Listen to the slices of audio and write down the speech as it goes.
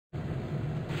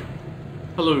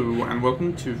Hello and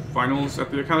welcome to Finals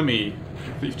at the Academy,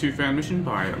 Thief 2 fan mission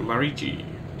by Larry G.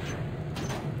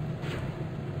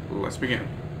 Let's begin.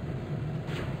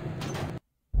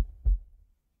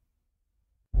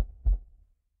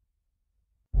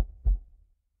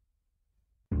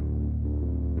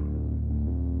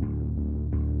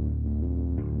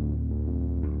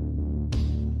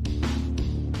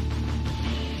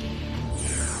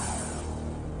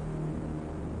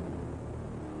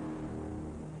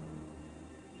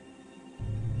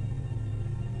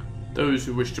 Those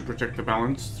who wish to protect the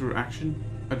balance through action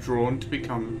are drawn to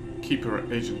become Keeper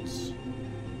agents.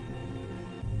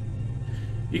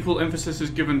 Equal emphasis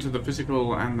is given to the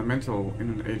physical and the mental in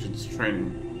an agent's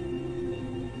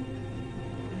training.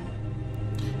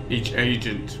 Each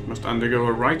agent must undergo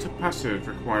a rite of passage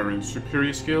requiring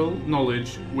superior skill,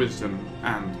 knowledge, wisdom,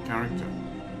 and character.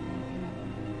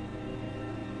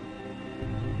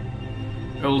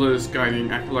 Elders guiding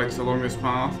acolytes along this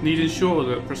path need ensure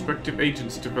that prospective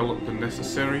agents develop the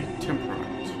necessary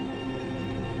temperament.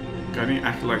 Guiding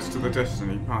acolytes to the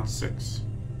destiny, Part 6.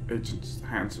 Agents, the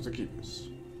hands of the keepers.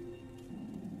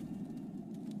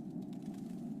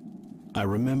 I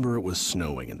remember it was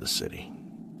snowing in the city.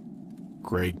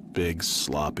 Great big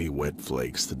sloppy wet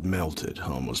flakes that melted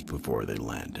almost before they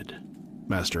landed.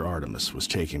 Master Artemis was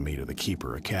taking me to the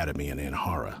Keeper Academy in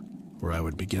Anhara, where I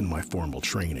would begin my formal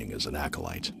training as an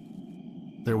acolyte.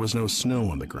 There was no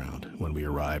snow on the ground when we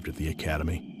arrived at the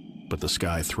academy, but the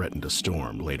sky threatened a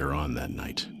storm later on that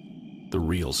night. The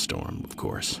real storm, of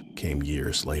course, came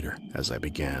years later as I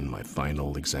began my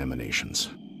final examinations.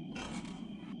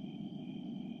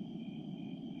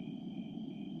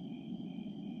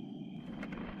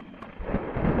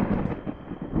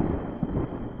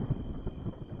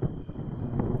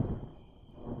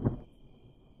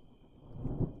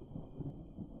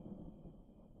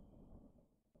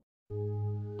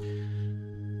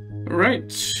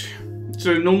 Alright,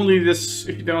 so normally if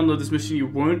you download this mission, you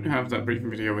won't have that briefing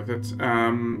video with it.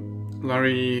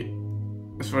 Larry,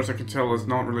 as far as I can tell, has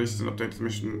not released an updated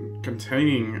mission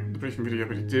containing the briefing video,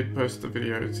 but he did post the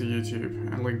video to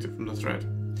YouTube and linked it from the thread.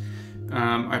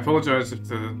 I apologize if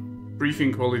the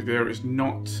briefing quality there is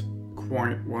not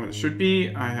quite what it should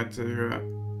be. I had to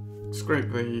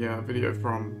scrape the video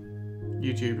from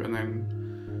YouTube and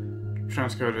then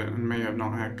transcode it, and may have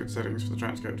not had good settings for the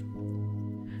transcode.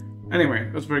 Anyway,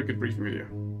 that was a very good briefing video.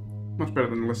 Much better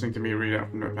than listening to me read out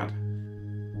from Notepad.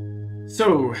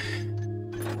 So,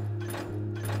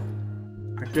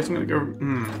 I guess I'm gonna go,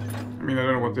 I mean, I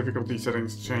don't know what difficulty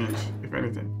settings change, if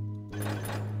anything.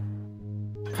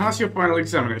 Pass your final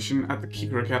examination at the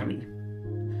Keeper Academy.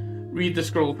 Read the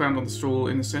scroll found on the stool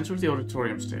in the center of the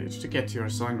auditorium stage to get to your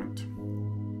assignment.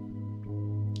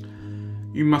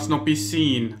 You must not be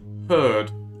seen,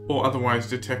 heard, or otherwise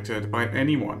detected by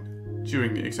anyone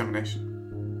during the examination.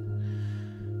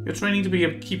 You're training to be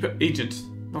a Keeper agent,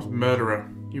 not a murderer.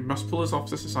 You must pull us off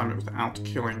this assignment without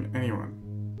killing anyone.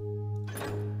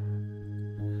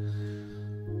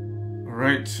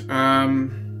 Alright, so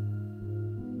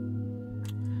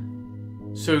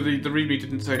the readme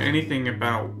didn't say anything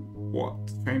about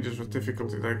what changes with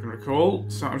difficulty that I can recall,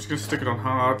 so I'm just going to stick it on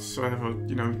hard so I have a,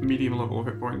 medium level of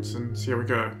hit points and see how we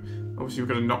go. Obviously we're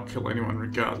going to not kill anyone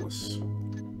regardless.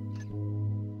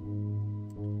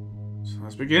 So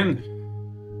let's begin.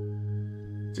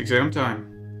 It's exam time.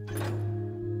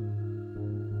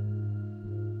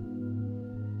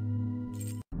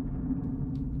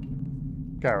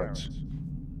 Garrett,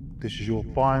 this is your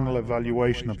final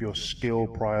evaluation of your skill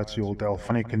prior to your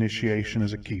Delphinic initiation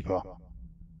as a Keeper.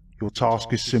 Your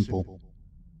task is simple.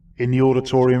 In the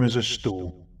auditorium is a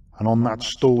stool, and on that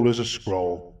stool is a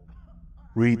scroll.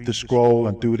 Read the scroll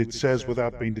and do what it says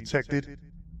without being detected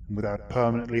and without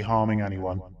permanently harming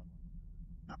anyone.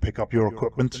 Now pick up your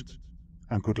equipment,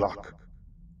 and good luck.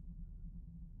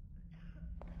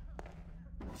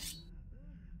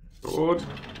 Sword.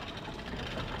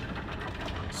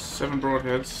 7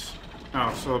 broadheads.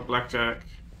 Oh, so blackjack.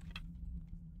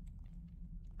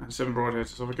 And 7 broadheads.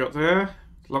 So we got there.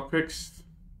 Lockpicks.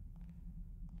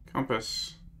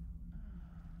 Compass.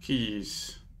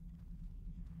 Keys.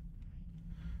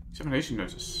 Examination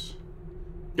notice.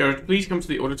 Garrett, please come to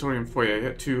the auditorium foyer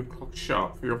at 2 o'clock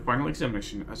sharp for your final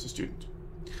examination as a student.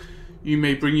 You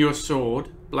may bring your sword,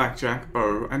 blackjack,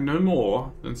 bow, and no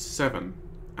more than 7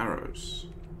 arrows.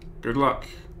 Good luck.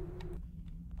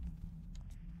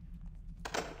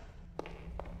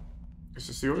 Is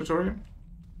this the auditorium?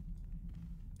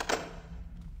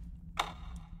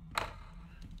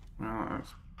 Well,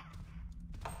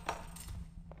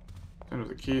 don't have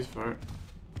the keys for it.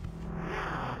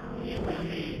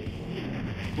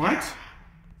 What?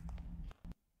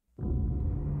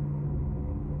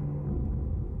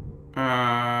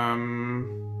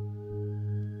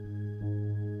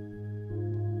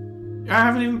 I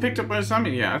haven't even picked up my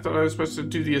assignment yet. I thought I was supposed to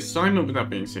do the assignment without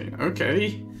being seen.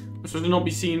 Okay. I'm supposed to not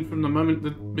be seen from the moment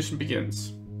the mission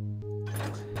begins.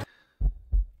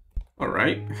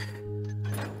 Alright.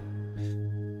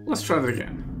 Let's try that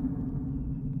again.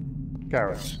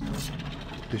 Garrett,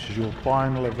 this is your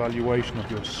final evaluation of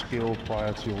your skill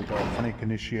prior to your Delphinic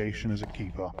initiation as a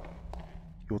keeper.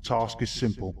 Your task is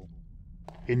simple.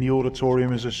 In the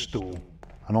auditorium is a stool,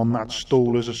 and on that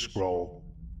stool is a scroll.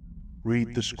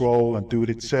 Read the scroll and do what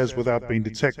it says without being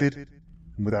detected,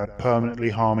 and without permanently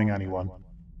harming anyone.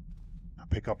 Now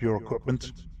pick up your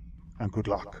equipment, and good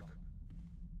luck.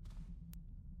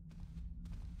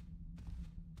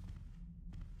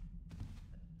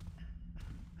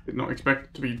 Did not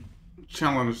expect to be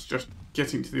challenged just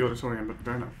getting to the auditorium, but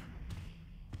fair enough.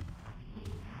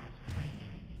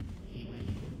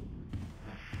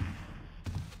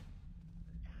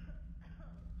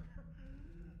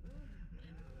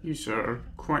 You, sir, are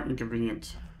quite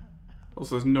inconvenient.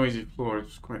 Also, this noisy floor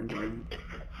is quite inconvenient.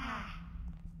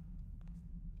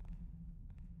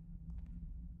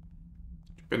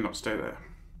 You better not stay there.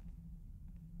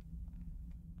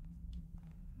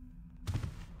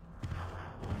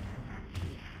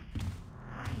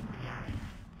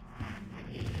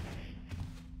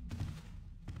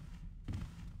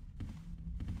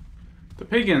 The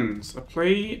Pagans, a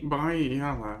play by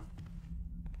Yala.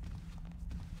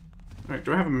 Right,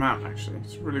 do I have a map, actually?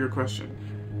 It's a really good question.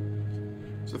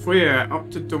 So the foyer up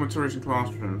to dormitories and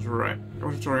classrooms, right. The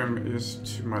auditorium is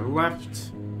to my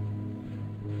left.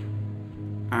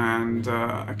 And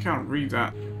I can't read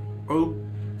that. Oh,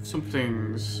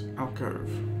 something's alcove.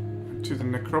 To the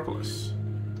necropolis.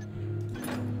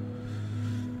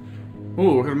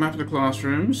 Oh, we've got a map of the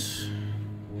classrooms.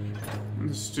 And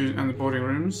the student and the boarding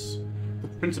rooms. The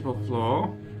principal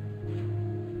floor.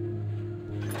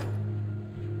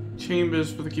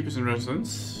 Chambers for the keepers in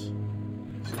residence.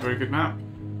 It's a very good map.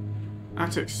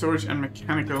 Attic, storage and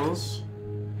mechanicals.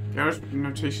 Garage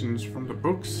notations from the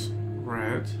books.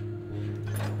 Read.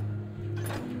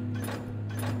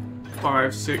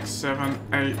 5, 6, 7,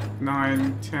 8,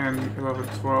 9, 10,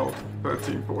 11, 12,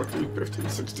 13, 14, 15,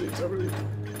 16, 17.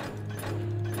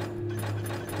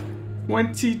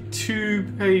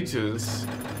 22 pages.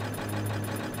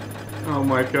 Oh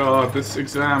my god, this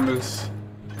exam is...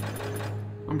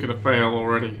 I'm gonna fail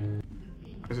already.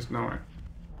 I just know it.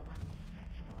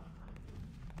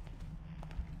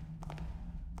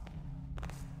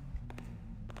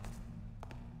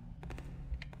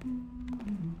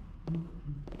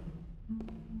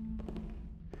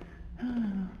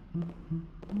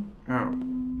 Oh.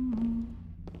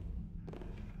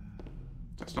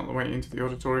 That's not the way into the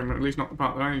auditorium, or at least not the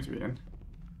part that I need to be in.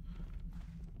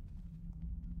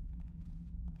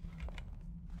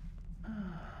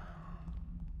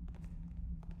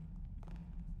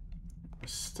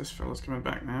 This fella's coming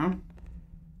back now.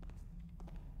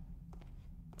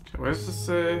 Okay, where's this?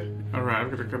 Alright, I've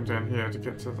got to come down here to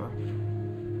get to the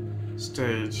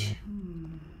stage.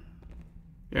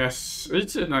 Yes,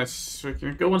 it's a nice. You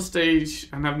can go on stage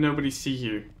and have nobody see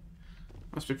you.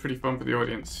 Must be pretty fun for the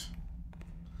audience.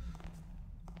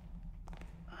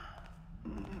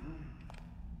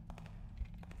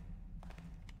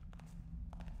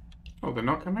 Oh, they're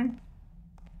not coming?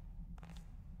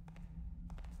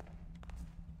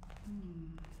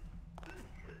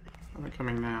 Are they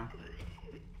coming now?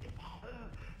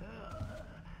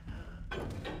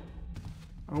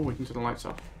 Oh, we can turn the lights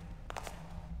off.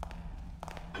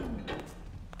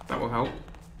 That will help.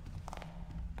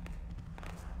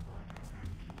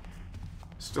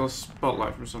 Still a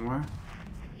spotlight from somewhere.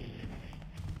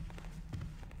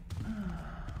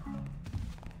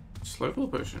 Slow fall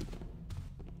potion.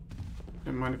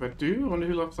 Don't mind if I do. I wonder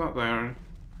who left that there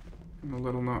in the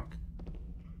little nook.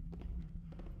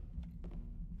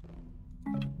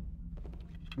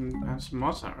 And some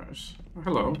moss arrows. Oh,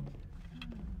 hello.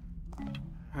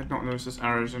 I had not noticed there's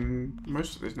arrows in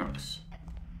most of these nooks.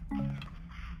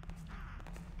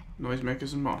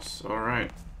 Noisemakers and moss.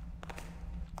 Alright.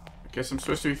 I guess I'm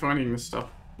supposed to be finding this stuff,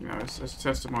 you know, as a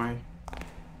test of my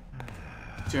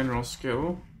general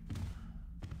skill.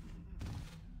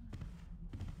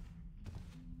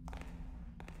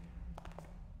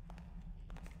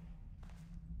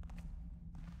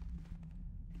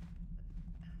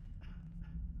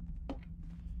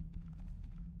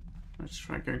 Let's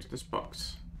try going to this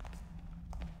box.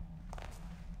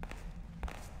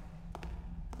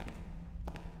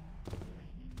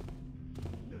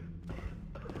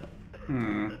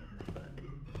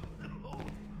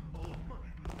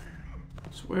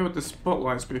 So where would the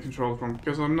spotlights be controlled from?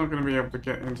 Because I'm not going to be able to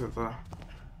get into the...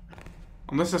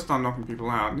 Unless I start knocking people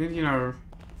out. You know...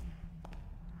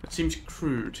 It seems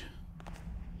crude.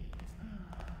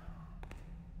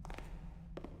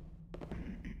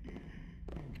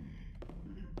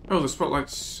 Oh, the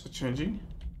spotlights are changing.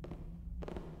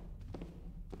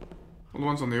 Well, the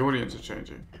ones on the audience are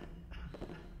changing.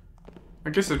 I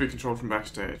guess they'd be controlled from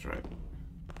backstage, right?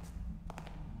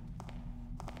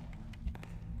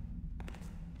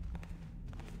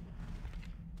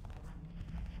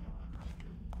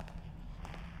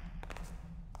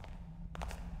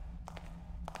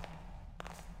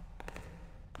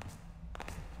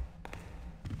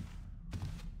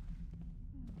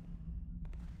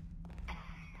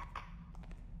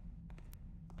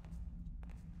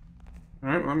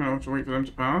 Alright, well, I'm gonna have to wait for them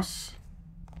to pass.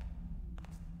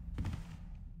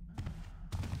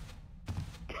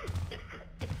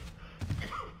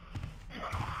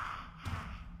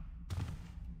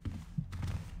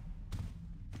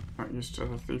 Not used to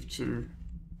the Thief 2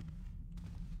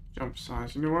 jump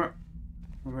size. You know what?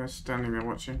 Well, they're standing there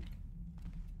watching.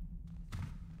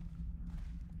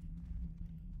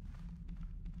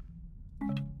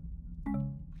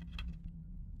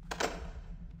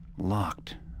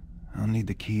 Locked. I'll need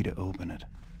the key to open it.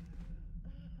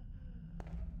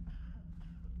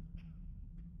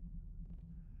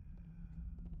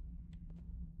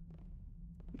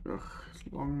 Ugh,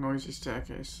 long noisy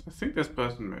staircase. I think this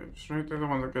person moves, right? They're the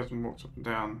one that goes and walks up and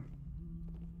down.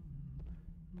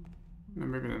 No,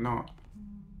 maybe they're not.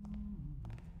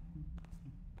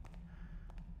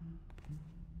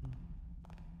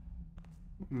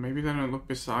 Maybe they don't look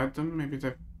beside them. Maybe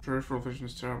their peripheral vision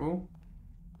is terrible.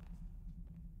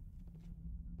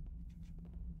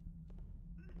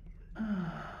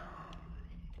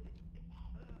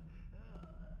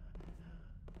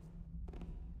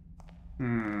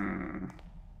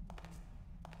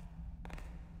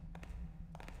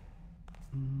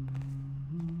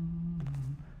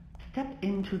 Step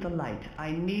into the light.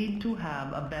 I need to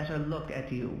have a better look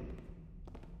at you.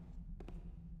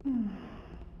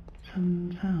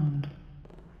 Some sound.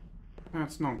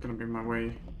 That's not going to be my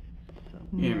way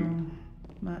No, in.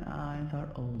 my eyes are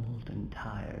old and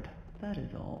tired. That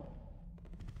is all.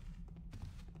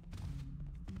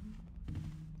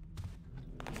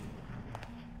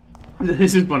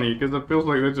 This is funny because it feels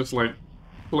like they're just like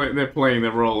they're playing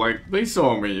their role. Like they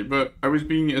saw me, but I was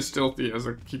being as stealthy as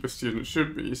a Keeper student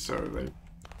should be, so they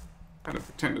kind of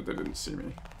pretended they didn't see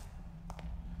me.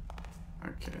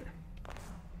 Okay.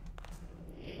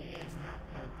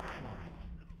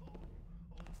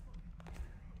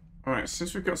 Alright,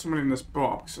 since we've got someone in this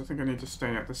box, I think I need to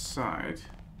stay at the side.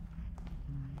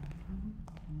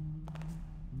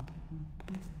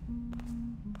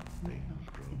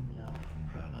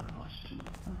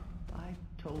 I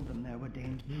told them there were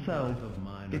dangers. So,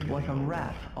 it was a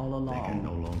rat all along. They can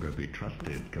no longer be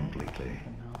trusted completely.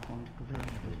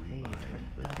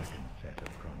 The Second set of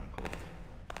chronicles.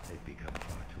 They've become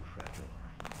far too fragile.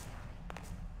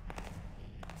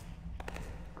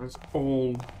 It's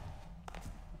all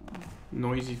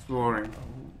noisy flooring.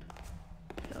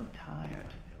 So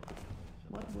tired.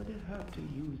 What would it hurt to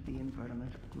use the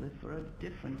Invertimus glyph for a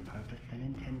different purpose than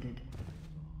intended?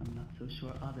 I'm not so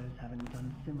sure others haven't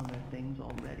done similar things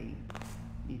already.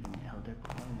 Even Elder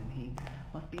Cronin, he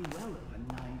must be well over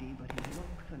 90, but he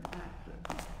looks and acts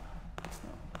as...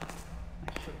 Oh, I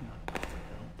should not talk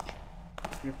though.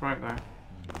 You're right there.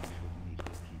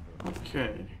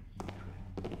 Okay.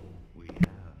 We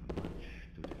have much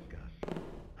to discuss.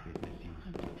 His misuse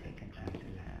I'm to take an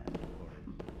active hand.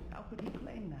 How could he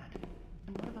claim that?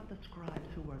 And what about the scribes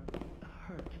who were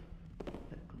hurt?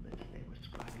 The glyphs they were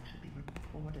scribing should be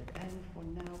reported, and for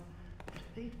now, for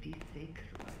safety's sake,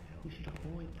 we should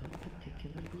avoid those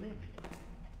particular glyphs.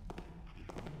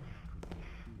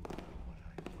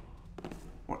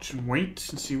 Watch and wait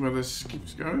and see where this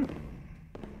keeps going.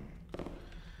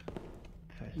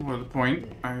 More to the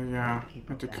point, I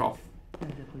had to cough. As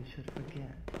if we should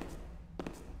forget.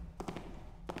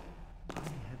 I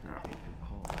hesitate to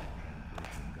call that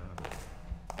translation garbled.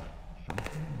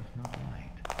 Something was not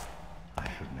right. I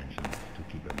should mention this to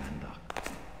Keeper Mandoc.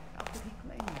 How could he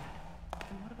claim that?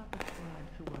 And what about the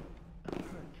scribes who were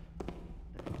hurt?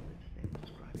 The glyphs they were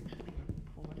scribing should be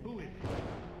reported. Who is it?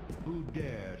 Who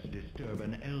dares disturb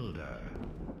an elder?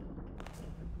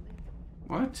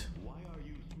 What? Why are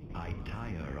you... I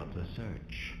tire of the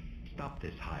search. Stop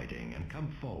this hiding and come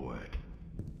forward.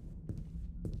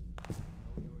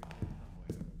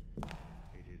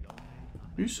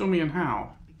 You saw me and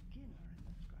how?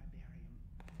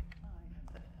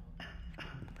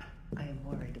 I am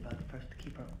worried about First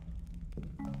Keeper.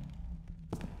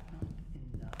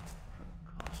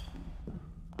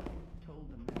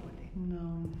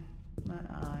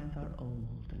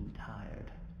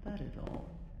 That is all.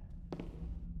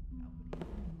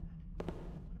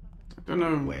 I don't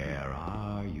know. Where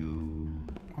are you?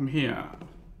 I'm here.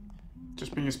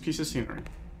 Just being a piece of scenery.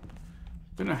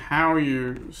 Don't know how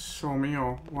you saw me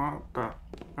or what, but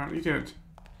apparently you did.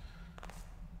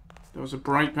 There was a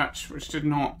bright patch which did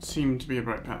not seem to be a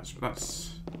bright patch, but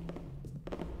that's...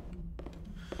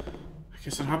 I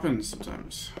guess it happens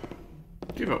sometimes.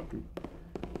 Give up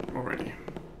already.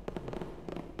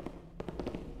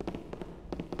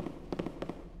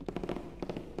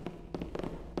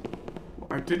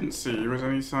 What I didn't see was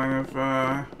any sign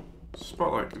of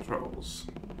spotlight controls.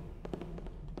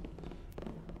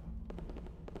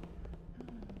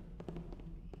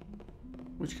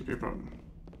 Which could be a problem.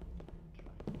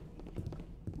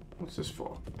 What's this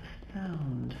for?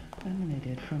 Sound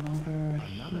emanated from over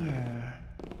here.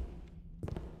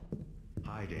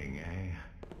 Hiding, eh?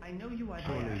 I know you are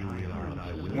Surely there. you realize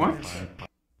I will What? find-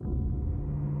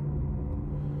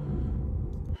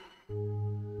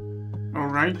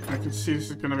 Alright, I can see this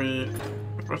is going to be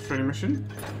a frustrating mission.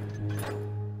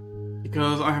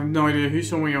 Because I have no idea who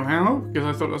saw me or how,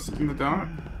 because I thought it was in the dark.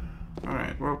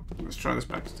 Alright, well, let's try this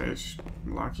backstage.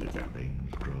 Lucky again.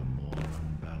 Things grow more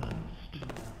unbalanced.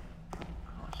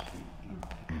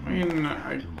 I mean,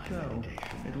 I... So,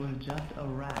 it was just a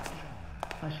rat.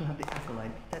 I shall have the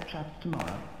acolytes set traps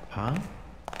tomorrow. Huh?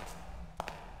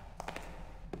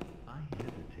 I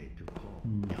hesitate to call.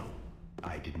 No,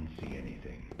 I didn't see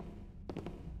anything.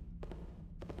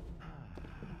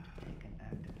 Take an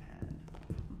active hand.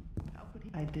 How could he?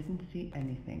 I didn't see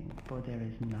anything, for there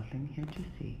is nothing here to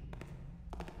see.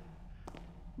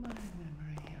 My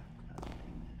memory of such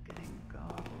things is getting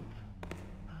garbled.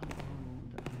 How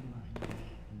old I must be.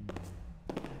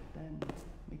 Back then,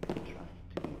 we could trust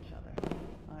to each other.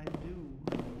 I do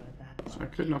remember that. So I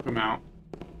could knock him out.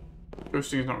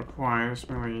 Ghosting is not required, it's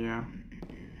merely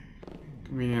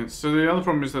convenience. So the other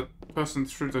problem is that the person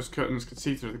through those curtains can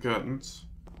see through the curtains.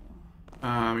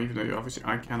 Even though obviously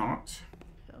I cannot.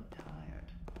 So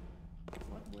tired.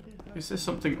 What would it hurt? Is there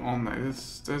something on there?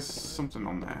 There's something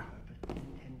on there. Purpose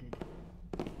intended.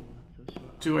 I'm not so sure.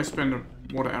 Do I spend a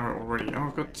water arrow already? Oh,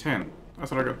 I've got 10. I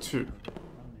thought I got 2.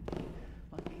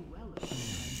 Must be well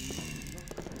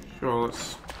Sure,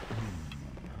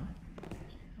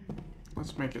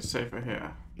 let's make it safer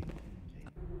here.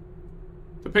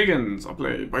 The pagans are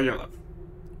played by Yelev.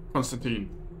 Constantine.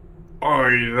 I,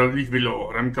 the Leafy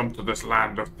Lord, am come to this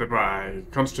land of Thebai.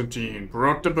 Constantine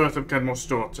brought the birth of Cadmos'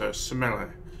 daughter,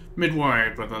 Semele,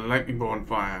 midwife by the lightning-born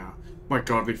fire. My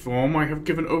godly form I have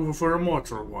given over for a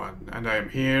mortal one, and I am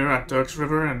here at Dirk's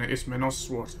River and Ismenos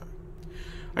water.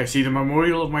 I see the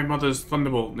memorial of my mother's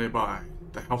thunderbolt nearby,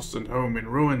 the house and home in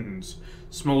ruins,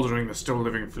 smouldering the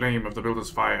still-living flame of the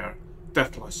builder's fire,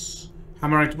 deathless,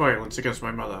 Hammerite violence against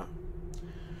my mother.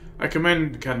 I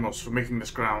commend Cadmos for making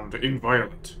this ground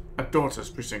inviolate, a daughter's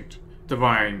precinct. The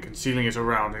vine concealing it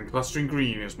around in clustering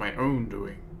green is my own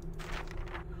doing.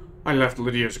 I left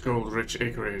Lydia's gold-rich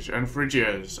acreage, and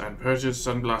Phrygia's, and Persia's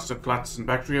sun-blasted flats, and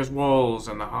Bactria's walls,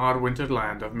 and the hard-wintered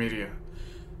land of Media.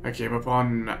 I came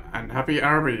upon unhappy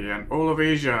Araby, and all of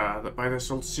Asia that by the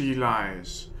salt sea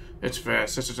lies, its fair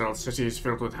citadel cities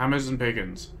filled with hammers and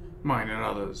pagans, mine and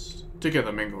others,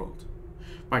 together mingled.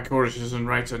 My choruses and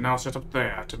rites are now set up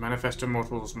there to manifest to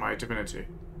mortals my divinity.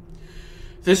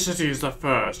 This city is the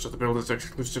first of the builder's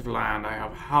exclusive land I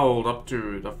have howled up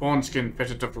to, the fawnskin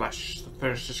fitted to flesh, the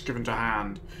thirst is given to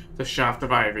hand, the shaft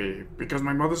of ivy, because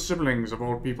my mother's siblings of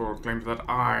all people claimed that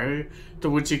I, the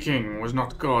woodsy king, was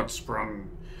not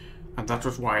God-sprung, and that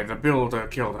was why the builder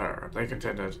killed her, they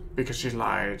contended, because she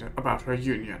lied about her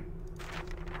union.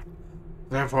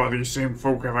 Therefore these same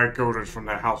folk have I goaded from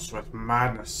their house with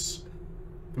madness.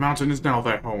 The mountain is now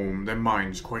their home, their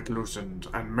minds quite loosened,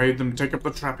 and made them take up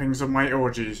the trappings of my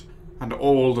orgies, and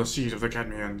all the seed of the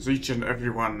Cadmians, each and every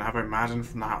one, have I maddened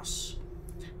from the house.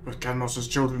 With Cadmos'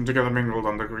 children together mingled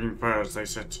on the green firs they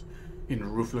sit, in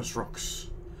roofless rooks.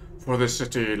 For this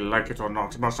city, like it or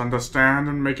not, must understand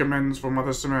and make amends for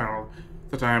Mother Semele,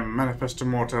 that I am manifest to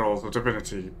mortals the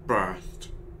divinity birthed.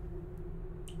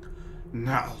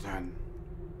 Now then,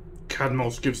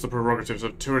 Cadmos gives the prerogatives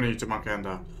of tyranny to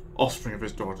Markanda, offspring of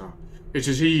his daughter. It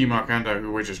is he, Markanda,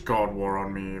 who wages god war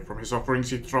on me. From his offerings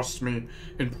he thrusts me,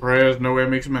 in prayers nowhere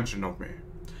makes mention of me.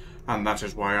 And that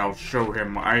is why I'll show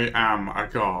him I am a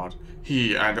god,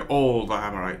 he and all the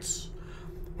Hammerites.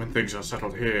 When things are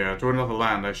settled here, to another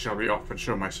land I shall be off and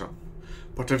show myself.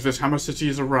 But if this Hammer City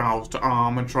is aroused to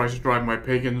arm and try to drive my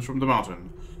pagans from the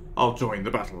mountain, I'll join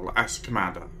the battle as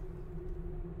commander.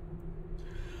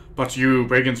 But you,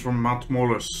 pagans from Mount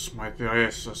Molus, my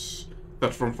Thyasus,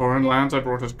 that from foreign lands I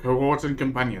brought as cohorts and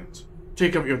companions,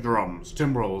 take up your drums,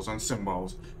 timbrels, and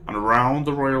cymbals, and round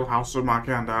the royal house of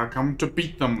Markanda come to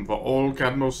beat them for all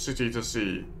Cadmos City to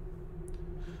see.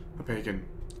 A pagan.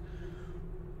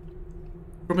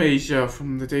 From Asia,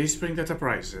 from the day spring that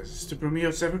uprises, to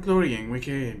Bromios ever-glorying we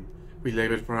came. We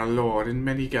laboured for our lord in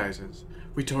many guises.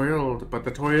 We toiled, but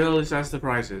the toil is as the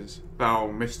prizes.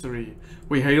 Thou, mystery,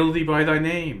 we hail thee by thy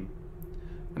name.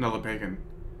 Another pagan.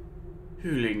 Who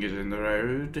lingers in the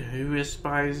road? Who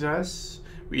espies us?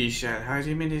 We shall hide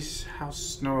him in his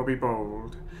house, nor be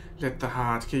bold. Let the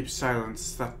heart keep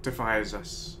silence that defies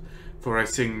us. For I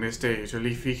sing this day to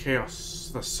leafy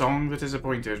chaos, the song that is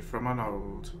appointed from on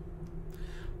old.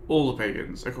 All the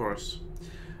pagans, a chorus.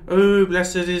 Oh,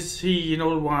 blessed is he and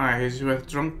all wise, who hath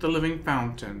drunk the living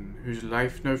fountain, whose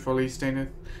life no folly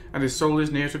staineth, and his soul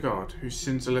is near to God, whose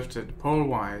sins are lifted, all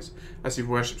wise, as he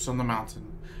worships on the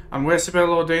mountain. And where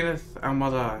Cybele ordaineth, our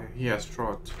mother he has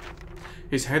trod.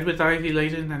 His head with ivy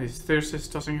laden, and his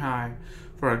thyrsus tossing high,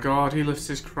 for our God he lifts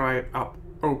his cry up.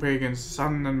 O pagans,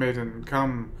 son and maiden,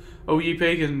 come. O ye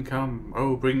pagan, come.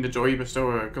 O bring the joy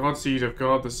bestower, God seed of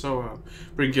God the sower.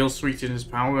 Bring Gilsweet in his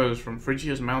powers from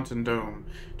Phrygia's mountain dome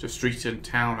to street and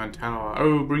town and tower.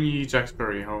 O bring ye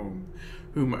Jacksbury home,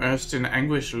 whom erst in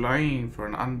anguish lying for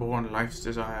an unborn life's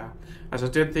desire, as a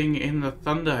dead thing in the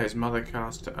thunder his mother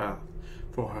cast to earth,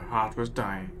 for her heart was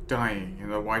dying in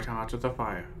the white heart of the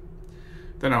fire.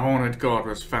 Then a horned god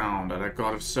was found, and a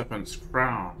god of serpents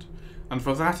crowned, and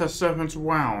for that a serpent's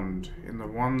wound in the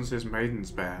ones his maidens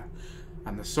bear,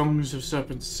 and the songs of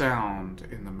serpents sound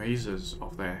in the mazes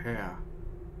of their hair.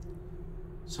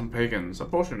 Some pagans, a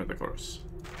portion of the chorus.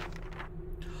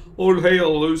 All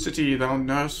hail, O city, thou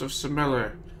nurse of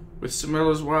Semele, with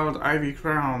Semele's wild ivy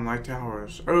crown thy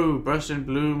towers. O burst in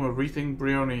bloom of wreathing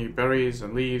bryony, berries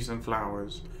and leaves and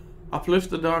flowers. Uplift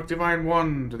the dark divine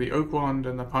wand, the oak wand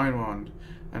and the pine wand,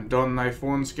 and don thy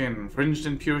fawn skin, fringed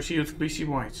in purity with fleecy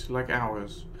white, like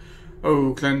ours.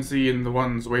 O cleanse thee in the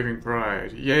one's waving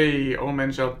pride. Yea, all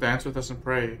men shall dance with us and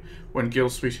pray, when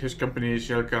Gilsweet his company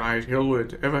shall guide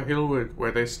hillward, ever hillward,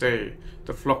 where they stay,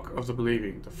 the flock of the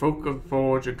believing, the folk of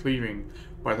forge and cleaving,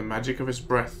 by the magic of his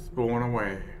breath borne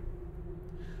away.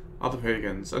 Other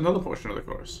pagans, another portion of the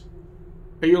chorus.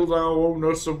 Hail thou, O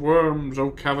nurse of worms,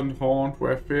 O cavern haunt,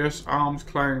 where fierce arms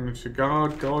clang to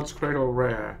guard God's cradle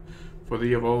rare. For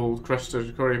thee of old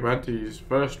crested Corybantes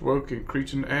first woke in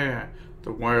Cretan air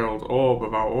the wild orb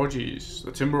of our orgies,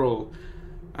 the timbrel,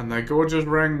 and thy gorges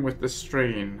rang with this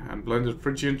strain, and blended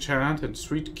Phrygian chant and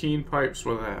sweet keen pipes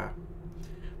were there.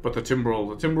 But the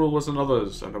timbrel was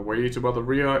another's, and away to Mother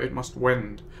Rhea it must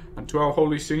wend, and to our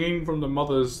holy singing from the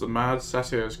mothers the mad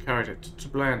satyrs carried it to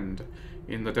blend,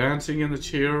 in the dancing and the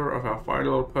cheer of our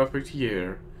final perfect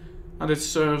year, and it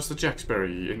serves the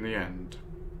Jacksbury in the end.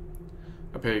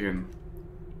 A pagan.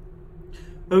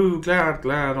 Oh, glad,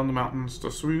 glad on the mountains to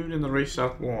swoon in the race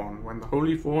outworn, when the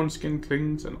holy fawn skin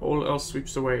clings and all else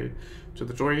sweeps away, to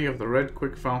the joy of the red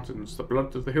quick fountains, the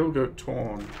blood of the hill goat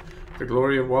torn, the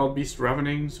glory of wild beast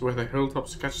ravenings, where the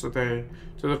hilltops catch the day,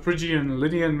 to the Phrygian,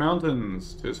 Lydian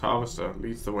mountains, 'tis harvester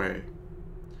leads the way.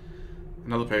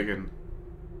 Another pagan.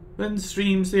 Then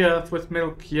streams the earth with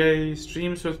milk, yea,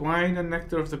 streams with wine and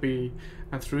nectar of the bee,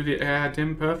 and through the air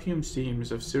dim perfume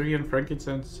steams of Syrian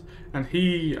frankincense, and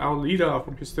he, our leader,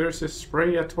 from his thyrsus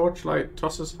spray a torchlight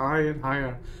tosses high and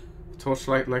higher, a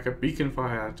torchlight like a beacon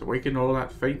fire, to waken all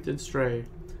that faint and stray,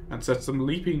 and sets them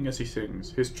leaping as he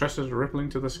sings, his tresses rippling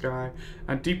to the sky,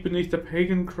 and deep beneath the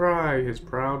pagan cry his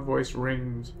proud voice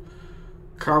rings,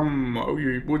 Come, O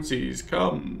ye woodsies,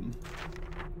 come!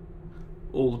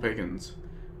 All the pagans.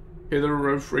 Hither,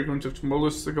 O fragrant of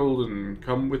Tmolus the golden,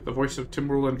 come with the voice of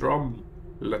timbrel and drum.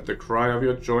 Let the cry of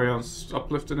your joy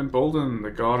uplift and embolden the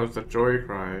god of the joy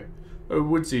cry. O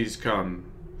woodsies,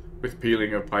 come, with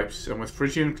pealing of pipes and with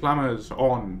Phrygian clamours,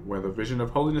 on, where the vision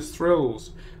of holiness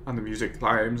thrills, and the music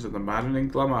climbs in the maddening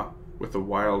glamour, with the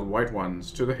wild white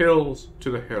ones, to the hills,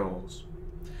 to the hills.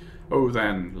 O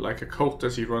then, like a colt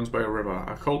as he runs by a river,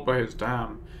 a colt by his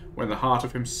dam, when the heart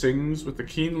of him sings, with the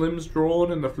keen limbs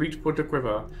drawn and the fleet foot a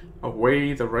quiver,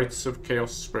 away the rites of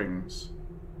chaos springs.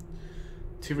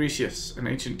 Tiresias, an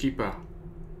ancient keeper.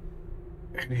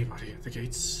 Anybody at the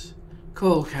gates?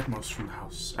 Call Cadmos from the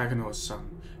house, Agenor's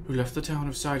son, who left the town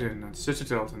of Sidon and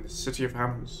citadeled in the city of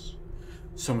hammers.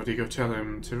 Somebody go tell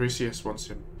him Tiresias wants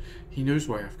him. He knows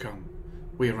why I've come.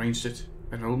 We arranged it,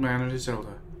 an old man and his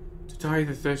elder, to tie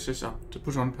the thyrsus up, to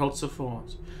put on pelts of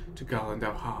thorns, to garland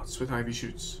our hearts with ivy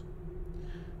shoots.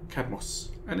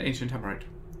 Cadmos, an ancient Amorite.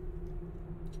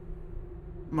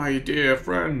 My dear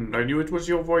friend, I knew it was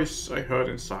your voice I heard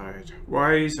inside.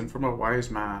 Wise and from a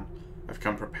wise man, I've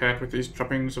come prepared with these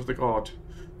trappings of the god.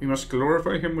 We must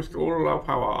glorify him with all our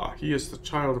power. He is the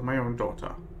child of my own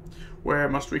daughter. Where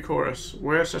must we chorus?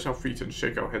 Where set our feet and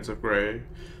shake our heads of grey?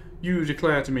 You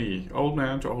declare to me, old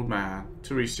man to old man,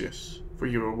 Tiresias, for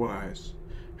you are wise.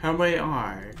 How may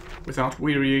I, without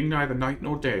wearying neither night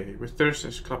nor day, with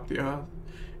thyrsus clap the earth?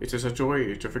 It is a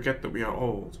joy to forget that we are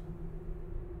old.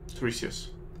 Tiresias,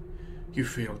 you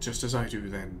feel just as I do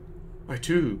then. I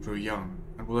too grew young,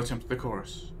 and will attempt the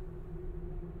chorus.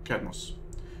 Cadmus,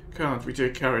 can't we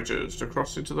take carriages to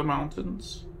cross into the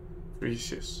mountains?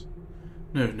 Tiresias,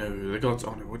 no, the god's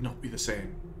honor would not be the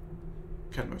same.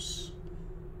 Cadmus,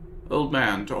 old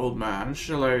man to old man,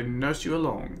 shall I nurse you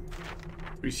along?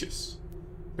 Tiresias,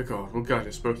 the god will guide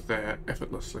us both there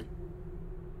effortlessly.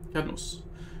 Cadmus,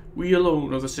 we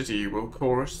alone of the city will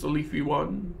chorus the leafy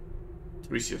one.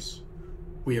 Tiresias,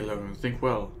 we alone think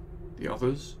well, the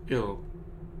others ill.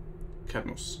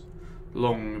 Cadmus,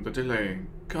 long the delaying.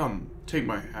 Come, take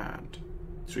my hand.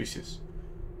 Tiresias,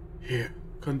 here,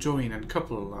 conjoin and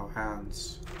couple our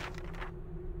hands.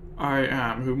 I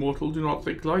am who mortal do not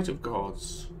think light of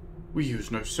gods. We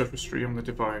use no sophistry on the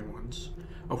divine ones.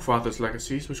 Our father's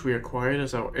legacies, which we acquired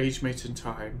as our age mates in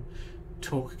time,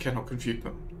 talk cannot confute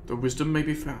them, though wisdom may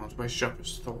be found by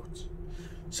sharpest thought.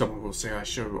 Someone will say I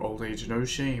show old age no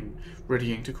shame,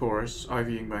 readying to chorus,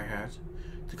 ivying my head.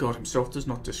 The god himself does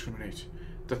not discriminate,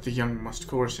 that the young must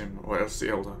chorus him, or else the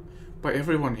elder. By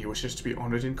everyone he wishes to be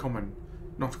honoured in common,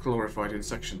 not glorified in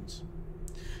sections.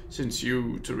 Since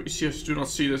you, Tiresias, do not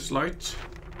see this light,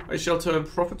 I shall turn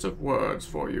prophet of words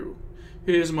for you.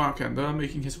 Here's Markander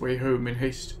making his way home in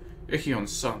haste,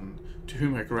 Ichion's son, to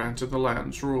whom I granted the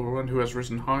land's rule, and who has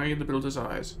risen high in the builder's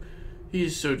eyes. He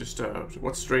is so disturbed.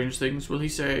 What strange things will he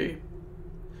say?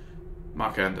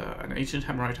 Markander, an ancient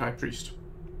Hammerite high priest.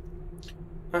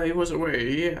 I was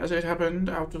away, as it happened,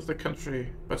 out of the country,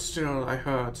 but still I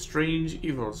heard strange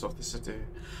evils of the city.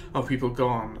 Our people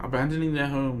gone, abandoning their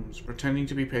homes, pretending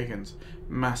to be pagans,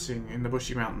 massing in the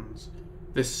bushy mountains.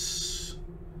 This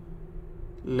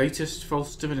latest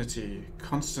false divinity,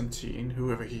 Constantine,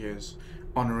 whoever he is,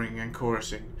 honouring and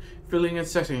chorusing, filling and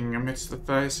setting amidst the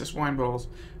Thyrsus wine bowls,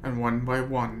 and one by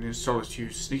one in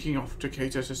solitude sneaking off to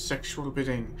cater to sexual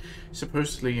bidding,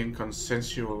 supposedly in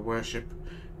consensual worship,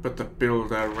 but the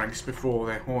builder ranks before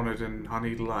their horned and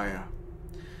honeyed lyre.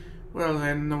 Well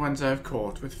then, the ones I've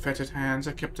caught with fettered hands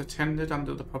are kept attended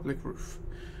under the public roof.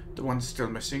 The ones still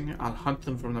missing, I'll hunt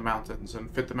them from the mountains and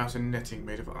fit them out in netting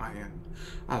made of iron.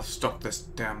 I'll stop this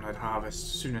damned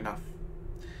harvest soon enough.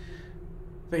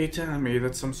 They tell me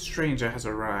that some stranger has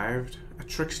arrived, a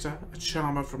trickster, a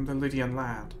charmer from the Lydian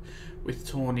land, with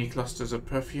tawny clusters of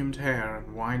perfumed hair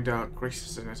and wined-out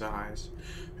graces in his eyes,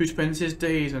 who spends his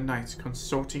days and nights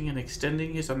consorting and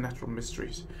extending his unnatural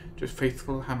mysteries to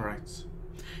faithful Hammerites.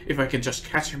 If I can just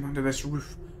catch him under this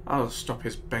roof, I'll stop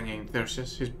his banging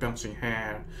thyrsus, his bouncing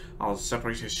hair. I'll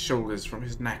separate his shoulders from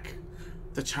his neck.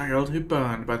 The child who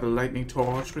burned by the lightning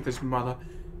torch with his mother,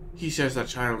 he says that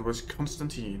child was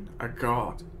Constantine, a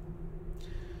god.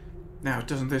 Now,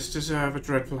 doesn't this deserve a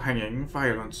dreadful hanging?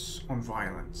 Violence on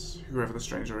violence, whoever the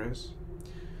stranger is.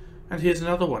 And here's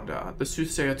another wonder, the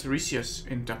soothsayer Tiresias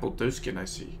in dappled doeskin I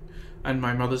see, and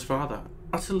my mother's father,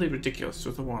 utterly ridiculous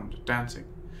with a wand, dancing.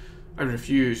 I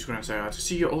refuse, grandsire, to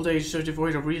see your old age so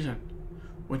devoid of reason.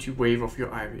 Won't you wave off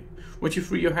your ivy? Won't you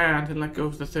free your hand and let go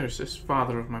of the Thyrsus,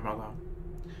 father of my mother?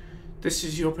 This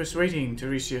is your persuading,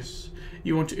 Tiresias.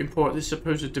 You want to import this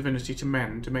supposed divinity to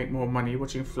men to make more money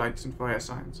watching flights and fire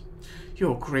signs.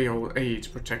 Your grey old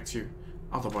age protects you.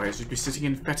 Otherwise you'd be sitting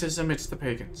in fetters amidst the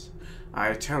pagans.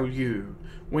 I tell you,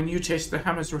 when you taste the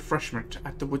hammer's refreshment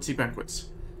at the woodsy banquets,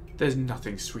 there's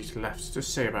nothing sweet left to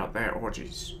say about their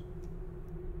orgies.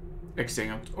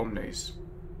 Exeunt omnes.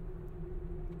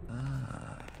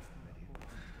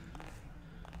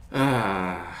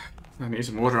 I need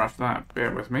some water after that.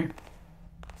 Bear with me.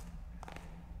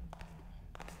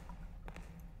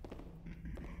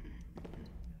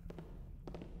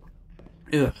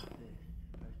 Ugh.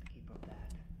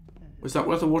 Was that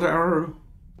worth a water arrow?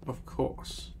 Of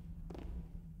course.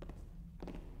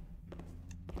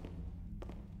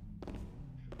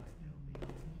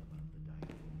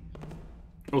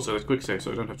 Also, there's quick save,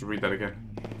 so I don't have to read that again.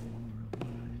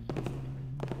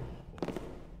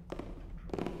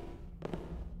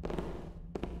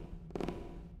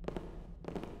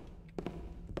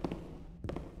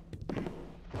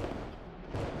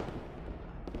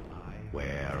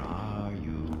 Where are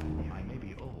you? I may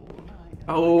be old.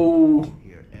 Oh!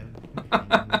 Hear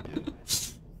everything you do.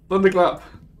 Thunderclap!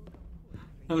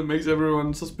 And it makes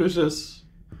everyone suspicious.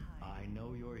 I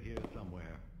know you're here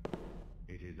somewhere.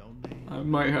 It is only I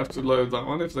might have to load that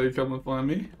one if they come and find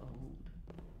me. Old,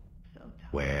 so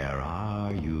Where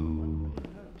are you? It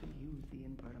hurt to use the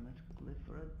invertebrate glyph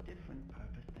for a different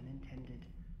purpose than intended.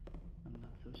 I'm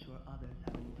not so sure others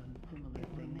haven't done similar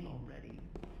things already.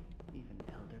 Even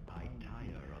Elder I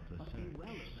tire of the must be search.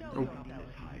 well show Oh. yourself.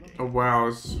 Oh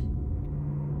wow,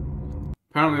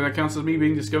 apparently that counts as me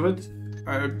being discovered.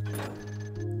 I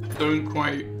don't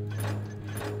quite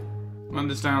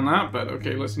understand that, but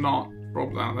okay, let's not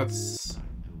rob that. That's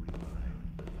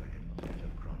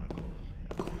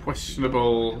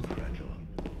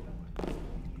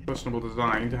questionable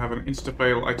design to have an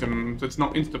insta-fail item that's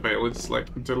not insta-fail, it's like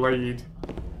delayed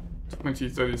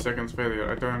 20-30 seconds failure.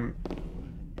 I don't...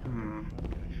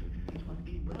 It must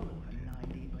be well over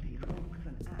 90, but he looks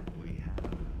an act. We have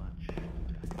much to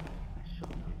I should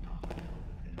not talk.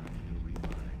 Time to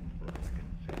rewind the second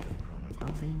set of chronicles.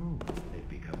 Something moved. They've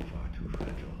become far too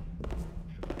fragile.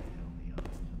 Should I tell the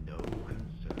others? No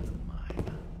concern of mine.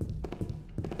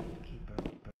 Keeper.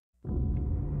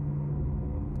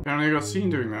 Apparently I got seen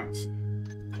doing that.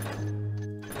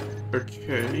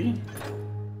 Okay.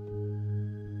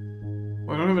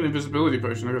 Well, I don't have an invisibility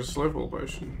potion, I got a slowfall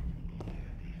potion.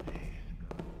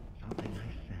 Something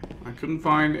I sense, I couldn't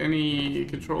find any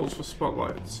controls for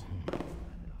spotlights.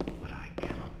 but I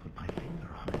cannot put my finger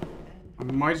on it. I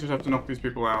might just have to knock these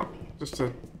people out, just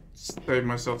to save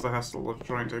myself the hassle of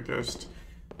trying to ghost,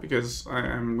 because I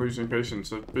am losing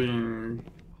patience of being...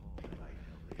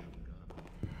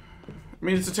 I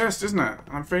mean, it's a test, isn't it?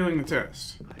 I'm failing the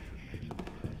test.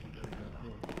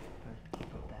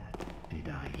 Did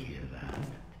I hear that?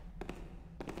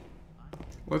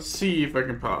 Let's see if I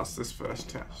can pass this first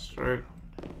test, right?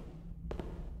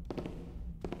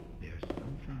 There's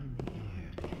something in the air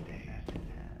these days.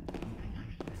 Something I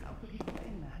sense. How could he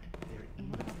explain that? And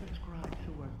what about the scribes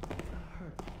who were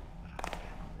hurt? But I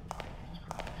cannot let the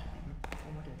scribes be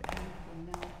reported. And for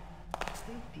now,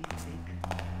 safety's sake,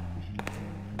 we should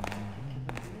prepare for this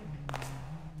particular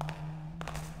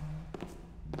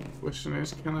grid. Question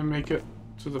is, can I make it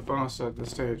to the far side of the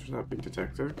stage without being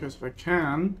detected? Because if I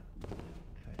can,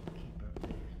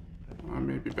 I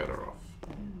may be better off.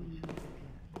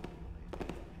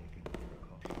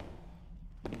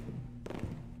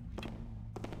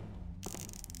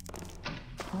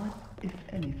 What, if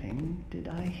anything, did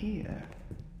I hear?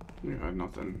 You had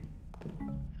nothing. So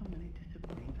many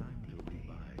disappointing these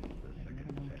days. I've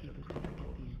never known people to forget the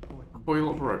important. Coil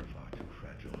of rope. Far too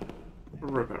fragile.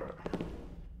 Rope arrow.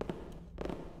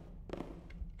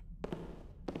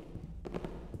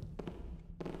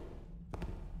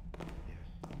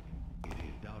 It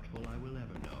is doubtful I will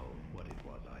ever know what it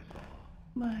was I saw.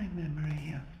 My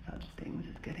memory of such things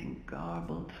is getting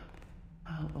garbled.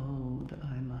 How old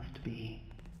I must be.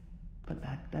 But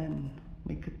back then,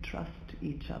 we could trust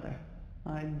each other.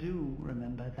 I do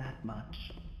remember that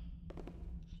much.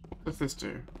 What does this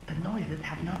do? The noises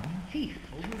have not ceased.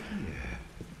 Over here.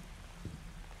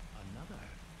 Another.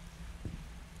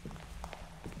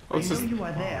 Oh, I know you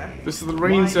are there. this is the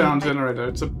rain Why sound did I- generator.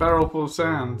 It's a barrel full of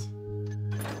sand.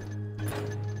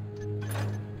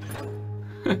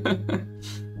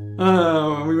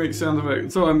 Oh, we make sound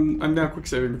effects. So I'm now quick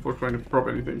saving before trying to prop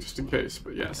anything, just in case.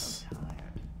 But yes,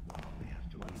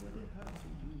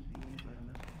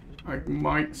 I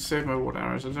might save my water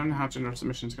arrows. I don't know how generous the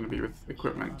mission is going to be with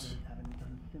equipment. Others haven't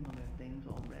done similar things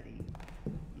already.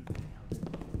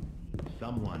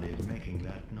 Someone is making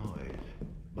that noise.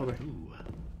 Oh, But they- who?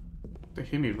 They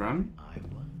hear me run. I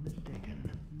was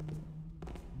mistaken.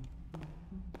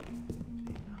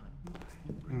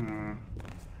 Hmm.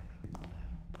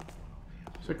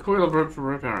 So coil of rope for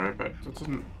rope arrow, but that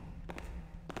doesn't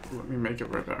let me make a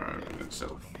rope arrow in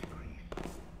itself.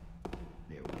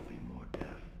 There will be more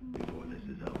death before this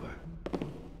is over.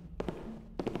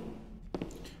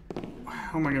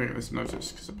 How am I going to get this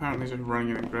noticed? Because apparently just running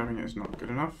in and grabbing it is not good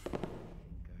enough.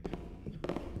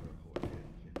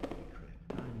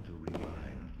 Time to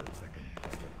rewind the second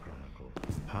set of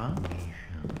chronicles. Huh? We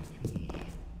shall see.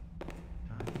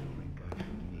 Time to think I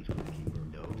should meet with Keeper.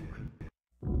 No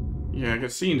Yeah, I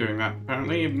get seen doing that,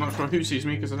 apparently. I'm not sure who sees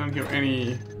me because I don't hear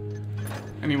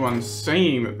anyone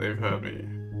saying that they've heard me.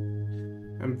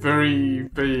 I'm very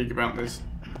vague about this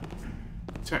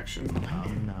detection.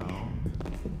 Come now.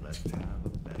 Let's have a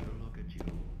better look at you.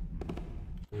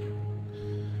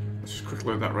 Let's just quick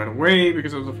load that right away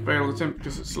because it was a failed attempt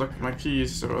because it selected my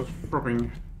keys, so I was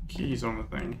rubbing keys on the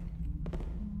thing.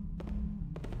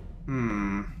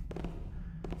 Hmm.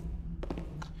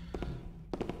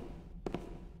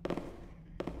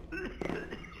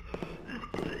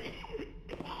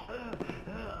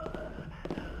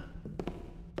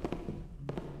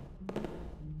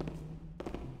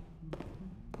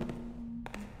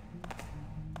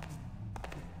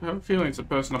 I have a feeling it's a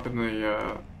person up in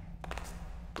the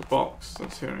box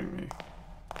that's hearing me.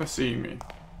 That's seeing me.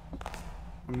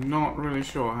 I'm not really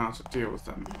sure how to deal with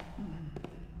them.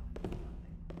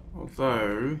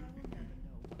 Although,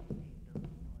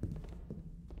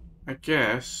 I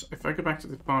guess if I go back to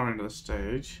the far end of the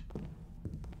stage,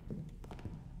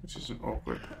 which is an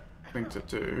awkward thing to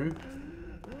do.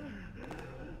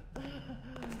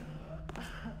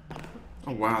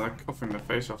 Oh wow, they're coughing their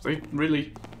face off. They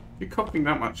really, you're coughing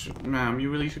that much, ma'am, you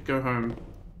really should go home.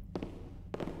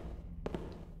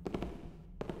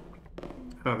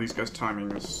 Oh, these guys'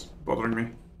 timing is bothering me.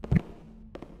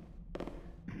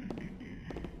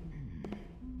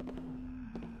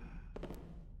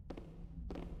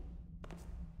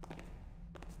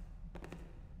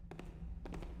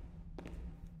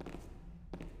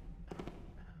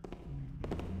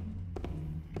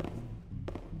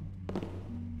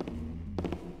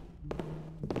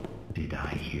 Did I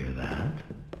hear that?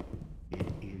 It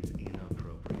is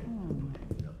inappropriate to put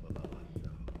himself above us, so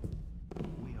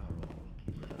we are all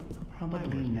keepers.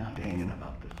 Probably nothing.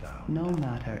 About the sound. No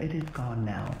matter, it is gone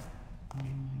now.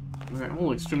 They're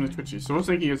all extremely twitchy. So what I was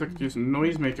thinking is I could use a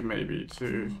noisemaker maybe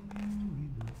to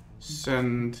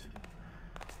send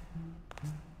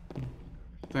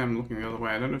them looking the other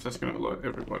way. I don't know if that's going to alert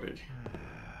everybody.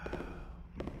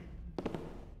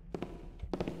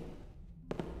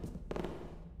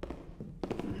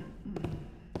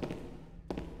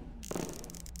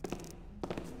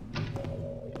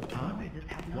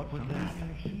 What was that?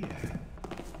 Here.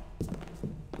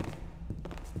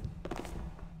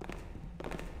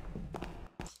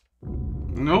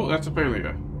 No, that's a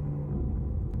failure.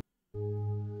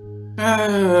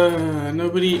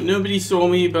 Nobody saw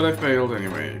me, but I failed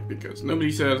anyway because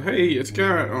nobody said, "Hey, it's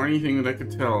Garrett" or anything that I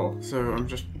could tell. So I'm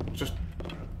just. I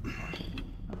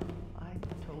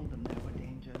told them there were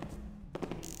dangers.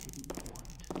 They didn't want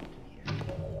to hear.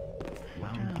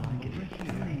 Well, get it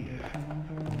here.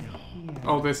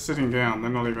 Oh, they're sitting down.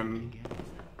 They're not even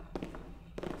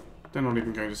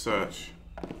going to search.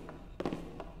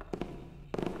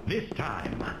 This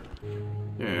time.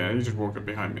 Yeah, you just walked up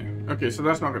behind me. Okay, so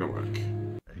that's not going to work.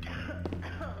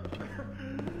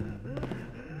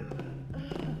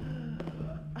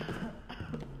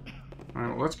 Alright,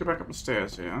 well, let's go back up the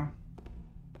stairs here.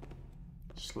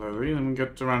 Slowly, then we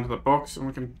get around to the box and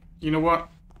we can... You know what?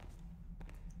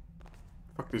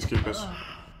 Fuck these keepers.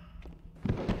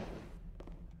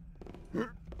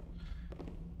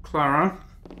 Clara.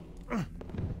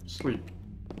 Sleep.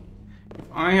 If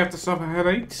I have to suffer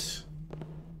headaches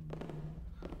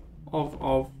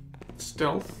of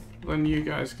stealth, then you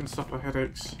guys can suffer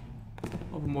headaches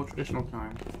of a more traditional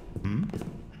kind.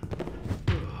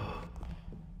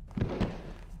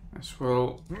 As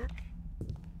well.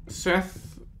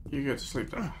 Seth, you get to sleep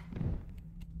there.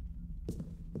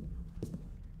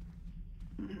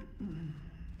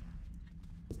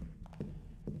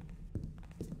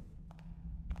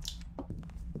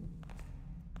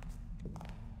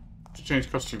 To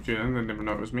change costume to them, they never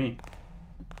know it was me.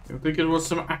 They'll think it was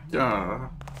some actor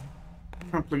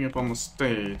trampling up on the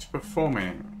stage,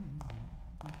 performing.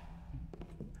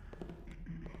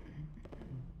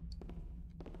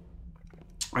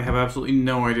 I have absolutely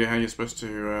no idea how you're supposed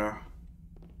to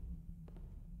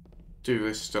do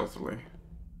this stealthily.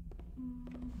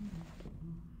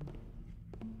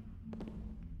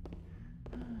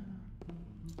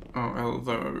 Oh,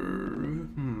 although...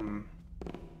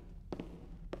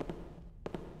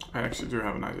 I actually do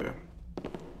have an idea.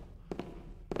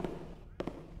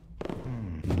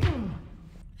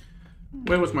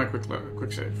 Where was my quick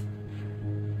save?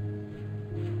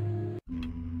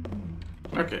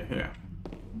 Okay, here.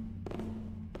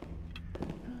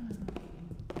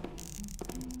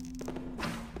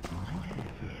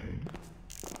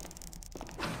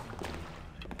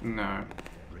 No.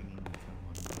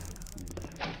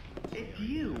 It's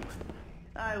you.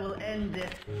 I will end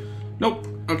this. Nope.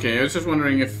 Okay, I was just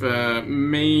wondering if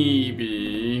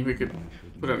maybe we could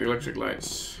put out the electric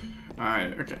lights.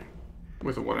 Okay.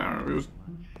 With a what arrow? It was.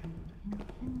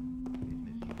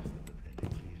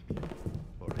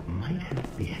 Might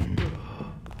have been.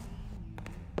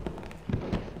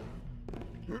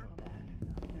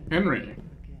 Henry.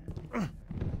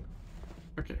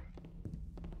 Okay.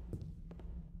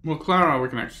 Well, Clara, we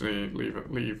can actually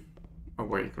leave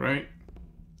awake, right?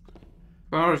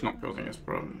 Clara's not causing us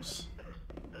problems.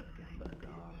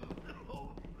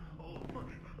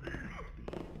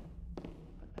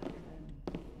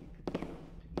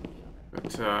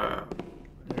 But yeah,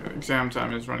 exam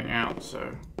time is running out,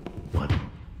 so What?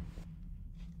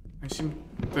 I seem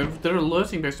they're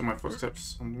alerting based on my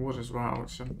footsteps on wood as well,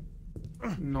 which I'm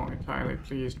not entirely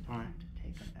pleased by.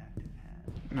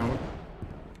 No. And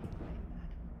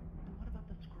what about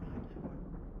the scribes who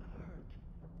were hurt?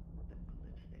 The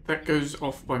glyphs they That goes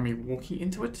off by me walking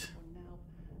into it. now,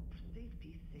 for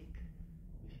safety's sake,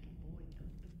 we should avoid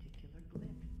those particular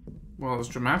glyphs. Well, it's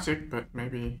dramatic, but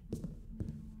maybe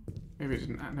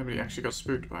nobody actually got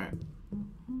spooked by it.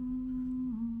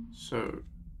 So,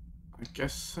 I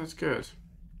guess that's good.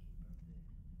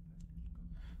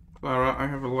 Clara, I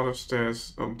have a lot of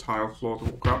stairs on tile floor to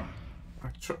walk up.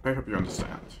 I hope you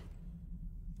understand.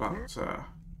 But,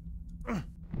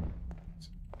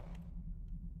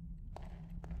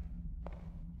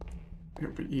 it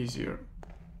would be easier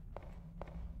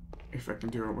if I can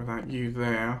do it without you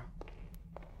there,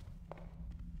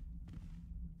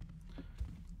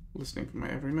 listening for my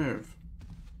every move.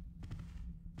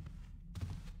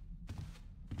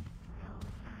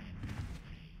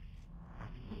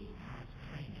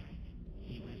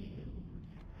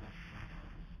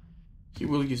 He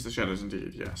will use the shadows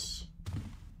indeed, yes.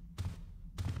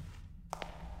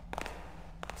 I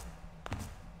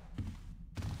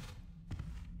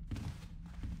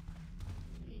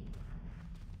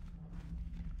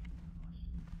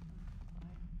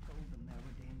told them there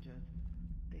were dangers.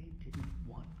 They didn't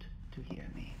want to hear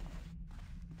me.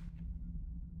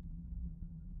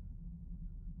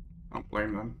 I don't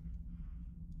blame them.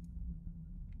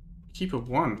 Keeper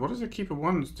Wand? What does a Keeper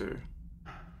Wand do?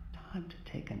 Time to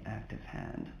take an active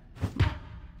hand.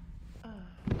 I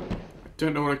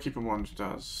don't know what a Keeper Wand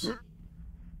does.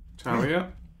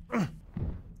 Talia,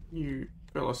 you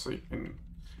fell asleep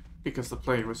because the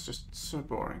play was just so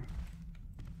boring.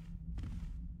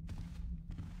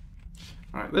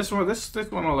 Alright, this one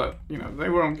I'll let, you know, they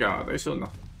were on guard, they saw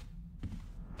nothing.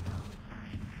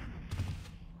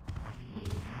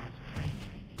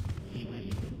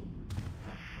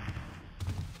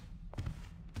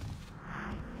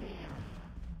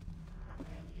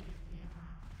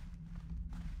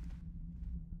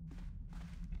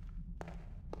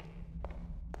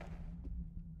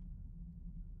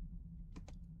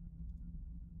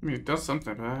 I mean, it does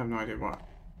something, but I have no idea what.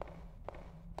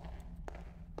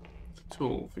 It's a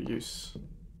tool for use.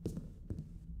 I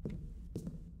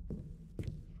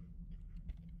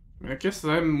mean, I guess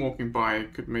them walking by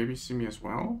could maybe see me as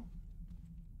well.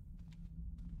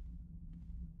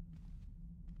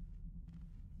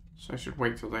 So I should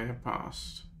wait till they have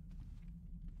passed.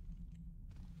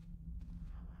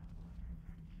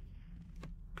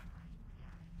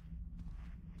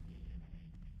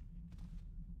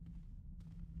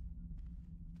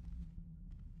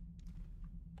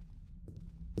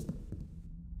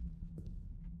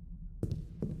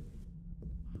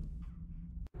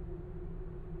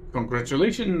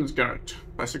 Congratulations, Garrett.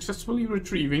 By successfully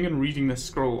retrieving and reading this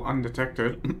scroll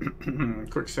undetected,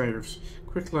 quick saves,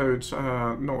 quick loads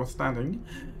notwithstanding,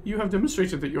 you have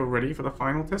demonstrated that you're ready for the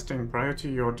final testing prior to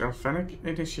your Delphinic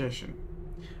initiation.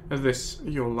 This,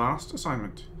 your last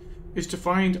assignment, is to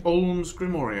find Olm's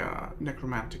Grimoria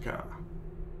Necromantica,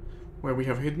 where we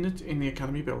have hidden it in the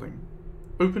Academy building.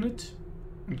 Open it,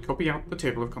 and copy out the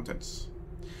table of contents.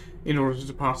 In order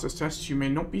to pass this test, you may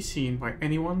not be seen by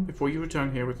anyone before you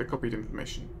return here with the copied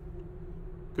information.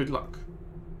 Good luck.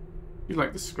 You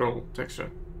like the scroll texture.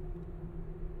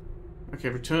 Okay,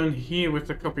 return here with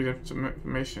the copied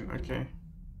information. Okay.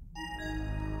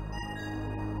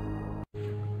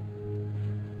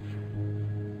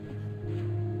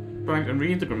 Find and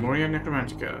read the Grimoria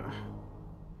Necromantica.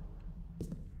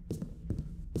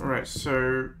 Alright,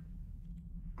 so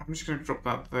I'm just going to drop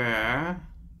that there.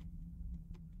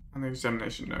 And the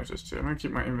examination notice too. I'm going to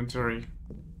keep my inventory.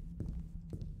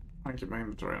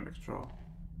 Under control.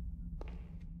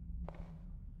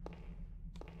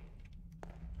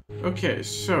 Okay,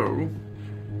 so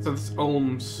that's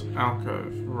Olm's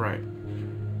alcove, right?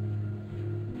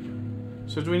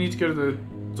 So do we need to go to the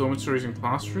dormitories and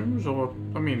classrooms, or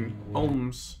I mean,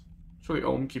 Olm's? Surely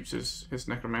Olm keeps his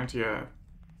necromantia,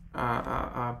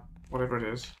 whatever it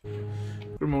is,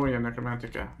 Grimoria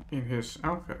Necromantica in his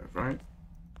alcove, right?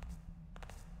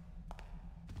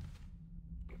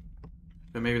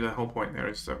 But maybe the whole point there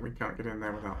is that we can't get in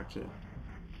there without a key.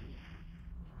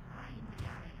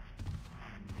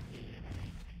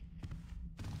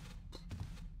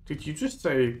 Did you just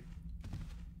say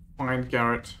find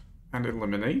Garrett and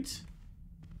eliminate?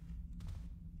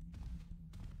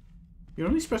 You're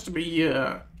only supposed to be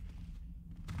yeah,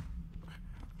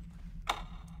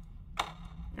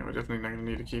 we're definitely not going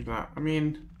to need to keep that. I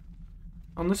mean,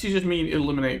 unless you just mean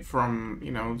eliminate from,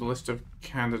 you know, the list of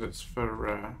candidates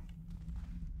for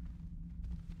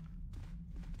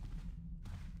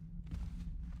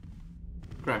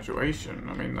graduation.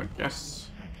 I mean,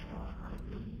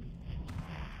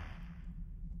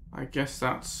 I I guess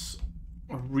that's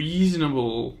a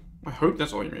reasonable... I hope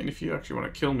that's all you mean. If you actually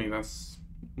want to kill me, that's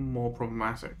more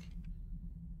problematic.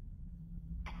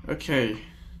 Okay.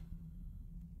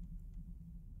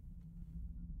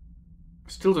 I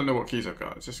still don't know what keys I've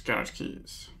got. It's just garage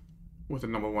keys with a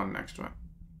number 1 next to it.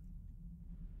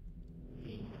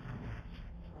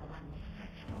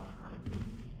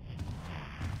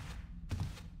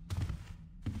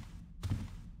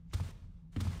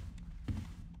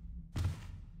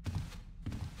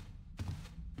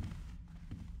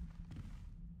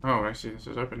 Oh, I see. This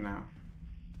is open now.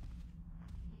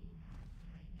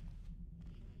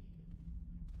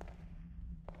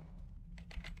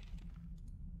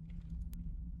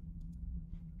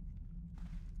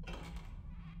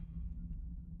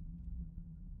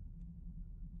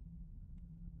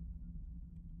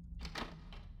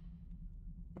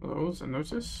 Those, a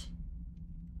notice?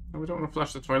 No, we don't want to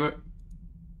flush the toilet.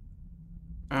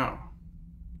 Oh.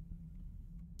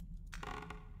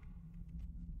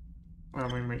 Well,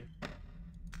 we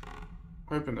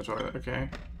open the toilet, okay.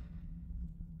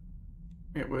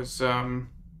 It was, not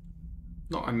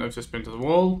a notice pinned to the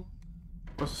wall.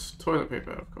 It was toilet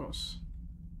paper, of course.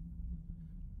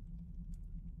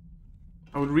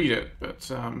 I would read it, but,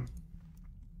 it's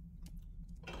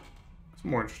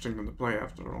more interesting than the play,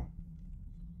 after all.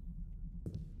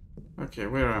 Okay,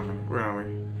 where are we? Where are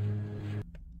we?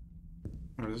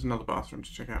 Oh, there's another bathroom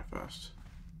to check out first.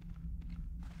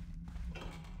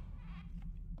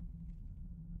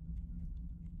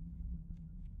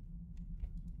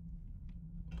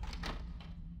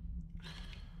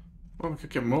 Well, we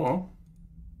could get more.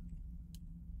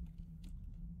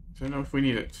 Don't know if we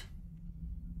need it.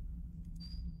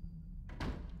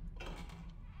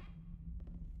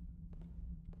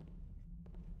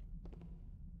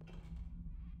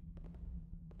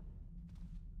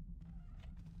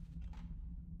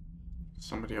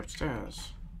 Somebody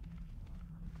upstairs.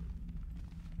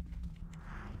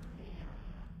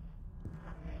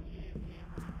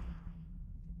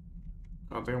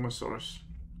 God, they almost saw us.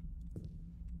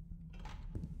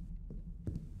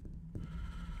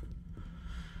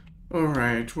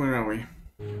 Alright, where are we?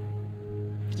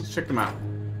 Let's check them out.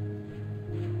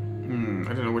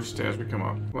 I don't know which stairs we come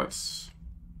up. Let's...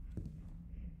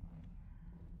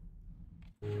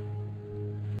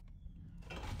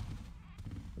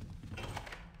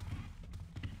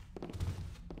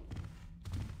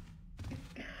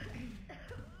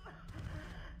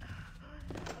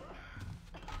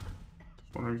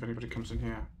 wondering if anybody comes in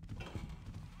here.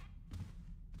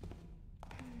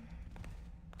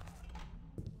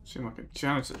 Seems like a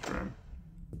janitor's room.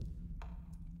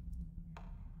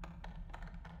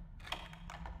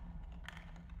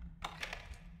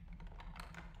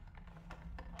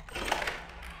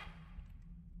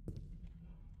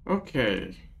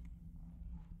 Okay.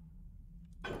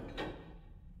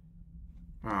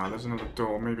 Ah, there's another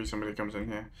door. Maybe somebody comes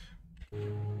in here.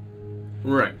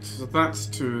 Right, so that's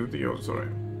to the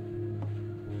auditorium.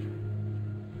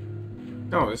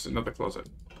 Oh, there's another closet.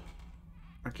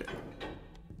 Okay.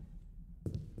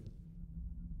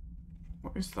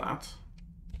 What is that?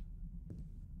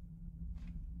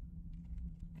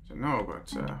 I don't know,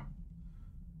 but I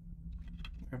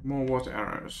have more water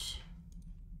arrows.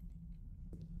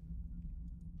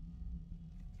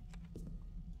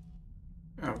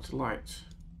 Oh, it's light.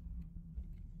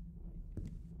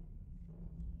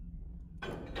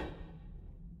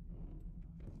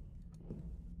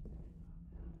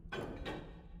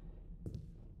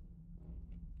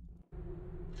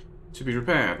 To be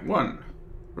repaired. 1.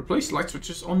 Replace light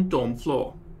switches on dorm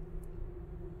floor.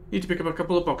 Need to pick up a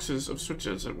couple of boxes of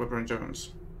switches at Weber &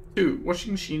 Jones. 2.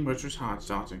 Washing machine motor is hard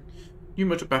starting. New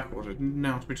motor back ordered,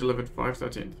 now to be delivered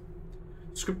 5/13.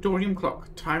 Scriptorium clock.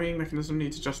 Timing mechanism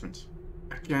needs adjustment.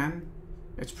 Again?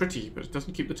 It's pretty, but it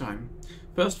doesn't keep the time.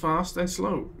 First fast, then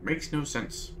slow. Makes no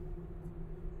sense.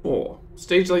 4.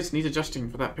 Stage lights need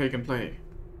adjusting for that pagan play.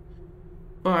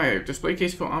 5. Display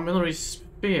case for armillary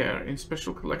spear in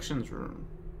special collections room.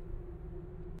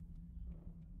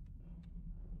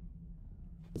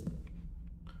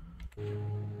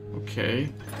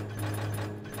 Okay.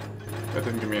 That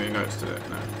didn't give me any notes to it,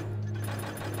 no.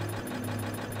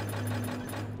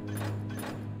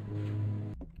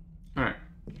 Alright.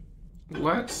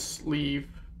 Let's leave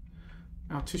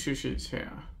our tissue sheets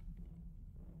here.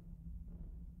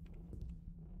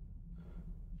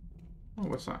 Oh,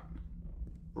 what's that?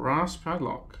 Brass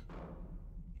padlock.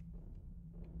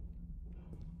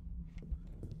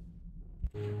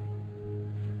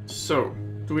 So,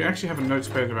 do we actually have a notes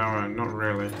page of our own? Not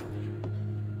really.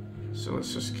 So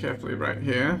let's just carefully write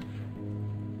here.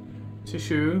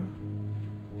 Tissue.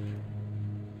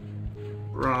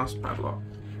 brass padlock.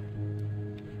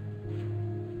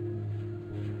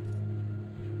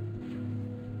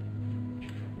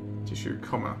 Tissue,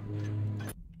 comma.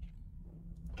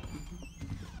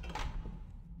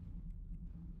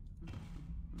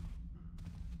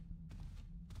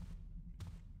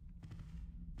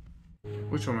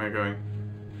 Which one am I going?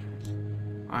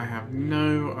 I have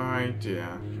no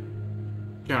idea.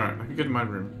 Garrett, I can go to my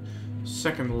room.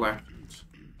 Second left.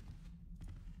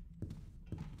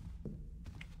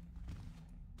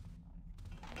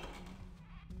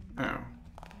 Oh.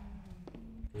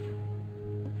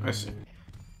 I see.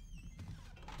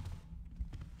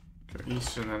 Go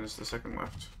east and then it's the second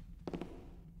left.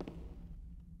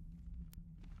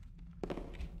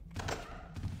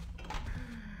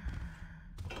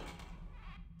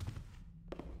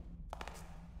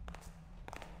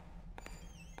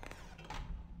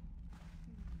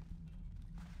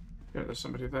 Yeah, there's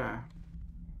somebody there.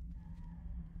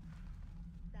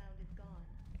 Sound is gone.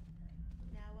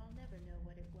 Now I'll never know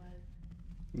what it was.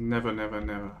 Never, never,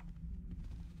 never.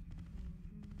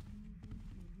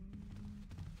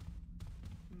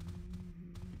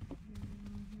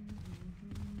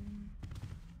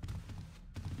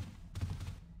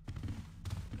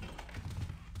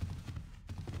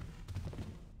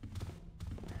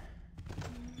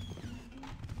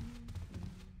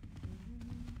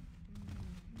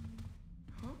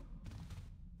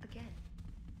 Again.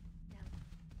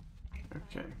 Now.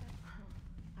 Okay.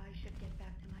 I should get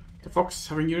back to my The fox,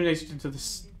 having urinated into this...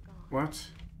 Sound is gone. What?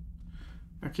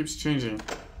 That keeps changing.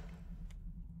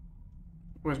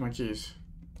 Where's my keys?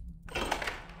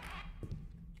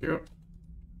 Here.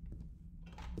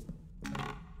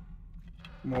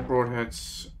 More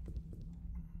broadheads.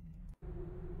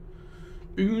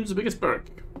 Boone's the biggest perk.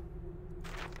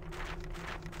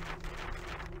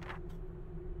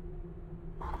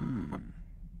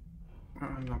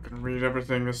 I'm not going to read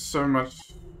everything, there's so much.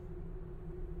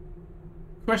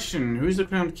 Question: who is the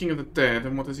crowned king of the dead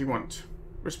and what does he want?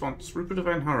 Response: Rupert of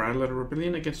Anhara led a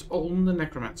rebellion against Ulm the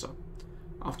Necromancer.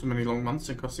 After many long months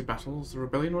and costly battles, the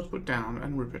rebellion was put down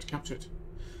and Rupert captured.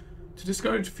 To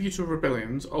discourage future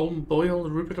rebellions, Ulm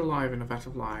boiled Rupert alive in a vat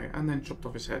of lye and then chopped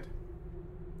off his head.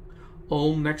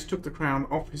 Ulm next took the crown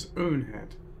off his own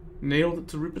head, nailed it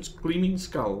to Rupert's gleaming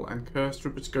skull, and cursed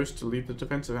Rupert's ghost to lead the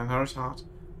defense of Anhara's heart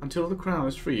until the crown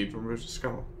is freed from Rupert's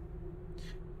skull.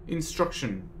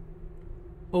 Instruction: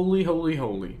 Holy, holy,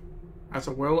 holy. As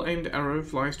a well-aimed arrow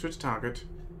flies to its target,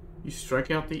 you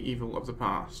strike out the evil of the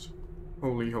past.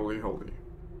 Holy, holy, holy.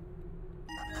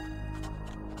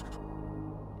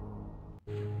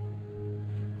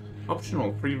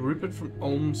 Optional: free Rupert from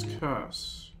Ulm's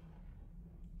curse.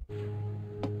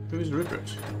 Who's Rupert?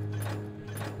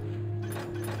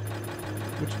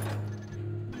 Which...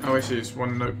 Oh, I see, it's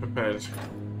one note per page.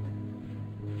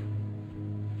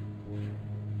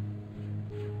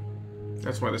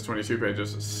 That's why there's 22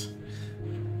 pages.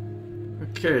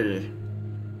 Okay.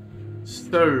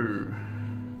 So,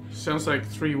 sounds like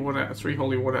three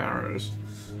holy water arrows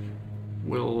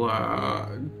will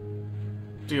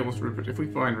deal with Rupert if we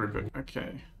find Rupert.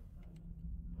 Okay.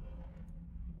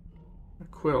 A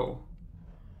quill.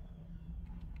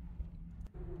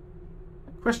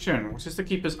 Question: what is the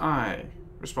Keeper's Eye?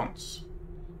 Response: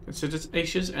 considers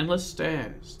Aisha's endless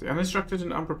stairs. The uninstructed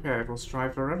and unprepared will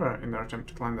strive forever in their attempt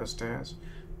to climb those stairs,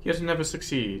 yet never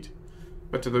succeed.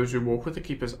 But to those who walk with the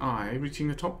Keeper's Eye, reaching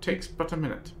the top takes but a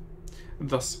minute.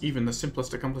 Thus, even the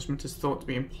simplest accomplishment is thought to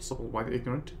be impossible by the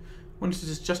ignorant, when it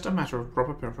is just a matter of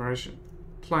proper preparation.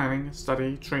 Planning,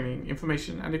 study, training,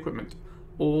 information, and equipment,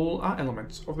 all are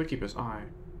elements of the Keeper's Eye.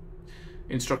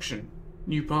 Instruction: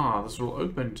 new paths will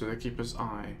open to the Keeper's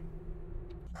Eye.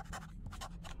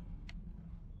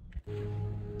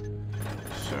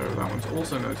 So that one's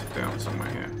also noted down somewhere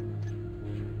here.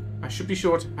 I should be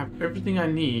sure to have everything I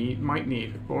might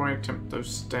need before I attempt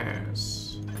those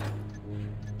stairs.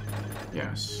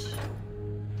 Yes.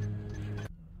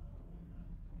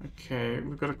 Okay,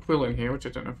 we've got a quill in here, which I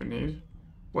don't know if we need.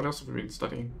 What else have we been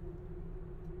studying?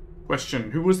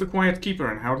 Question: who was the Quiet Keeper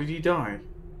and how did he die?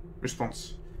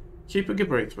 Response: Keeper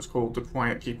Gibraith was called the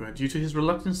Quiet Keeper due to his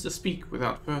reluctance to speak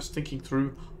without first thinking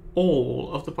through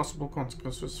all of the possible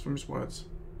consequences from his words.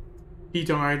 He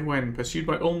died when, pursued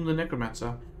by Ulm the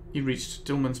Necromancer, he reached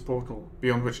Dilmun's portal,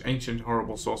 beyond which ancient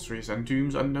horrible sorceries and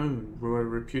dooms unknown were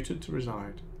reputed to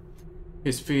reside.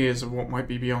 His fears of what might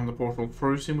be beyond the portal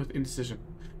froze him with indecision.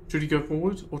 Should he go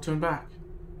forward or turn back?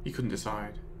 He couldn't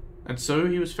decide. And so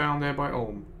he was found there by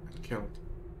Ulm and killed.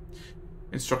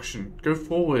 Instruction: go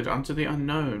forward unto the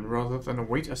unknown rather than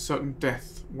await a certain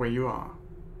death where you are.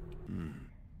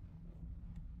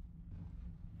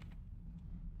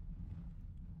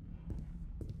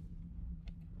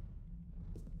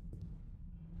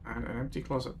 empty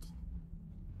closet.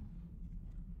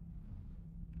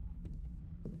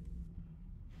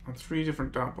 On 3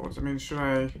 different dartboards. I mean, should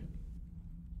I...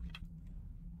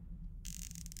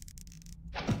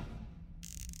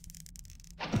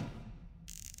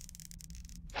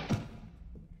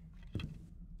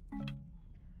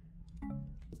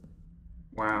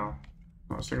 Wow.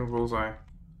 Not a single bullseye.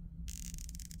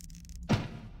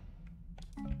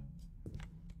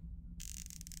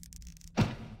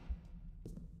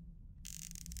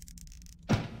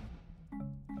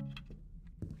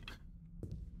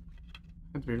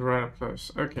 Had to be right up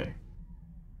close. Okay.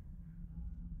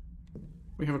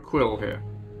 We have a quill here.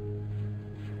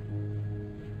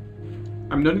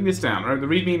 I'm noting this down, right? The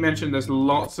README mentioned there's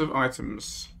lots of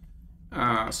items,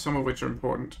 some of which are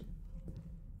important.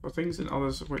 For things and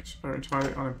others of which are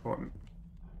entirely unimportant.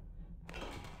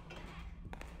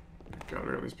 God,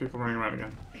 look at these people running around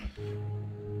again.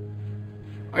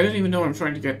 I don't even know what I'm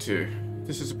trying to get to.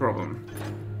 This is a problem.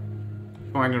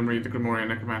 Find and read the Grimoria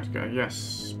Necromantica.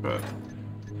 Yes, but...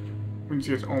 we need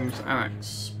to get to Olm's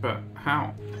Annex. But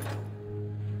how?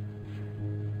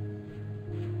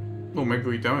 Well,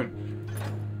 maybe we don't.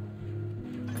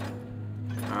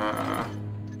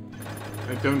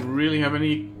 I don't really have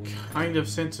any kind of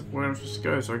sense of where I'm supposed to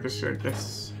go, so I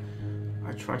guess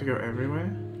I try to go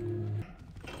everywhere.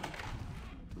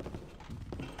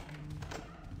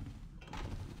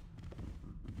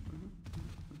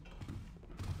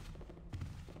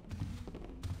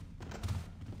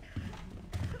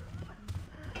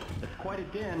 That's quite a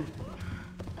din.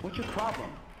 What's your problem?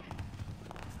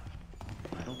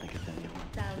 I don't think it's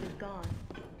anyone. Sound is gone.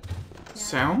 Now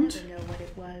Sound? I'll never know what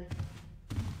it was.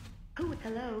 Oh,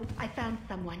 hello. I found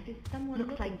someone. Is someone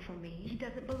looking for me? He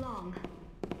doesn't belong.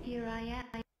 Here I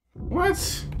am.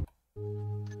 What?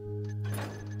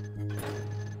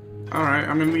 Alright,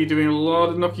 I'm gonna be doing a lot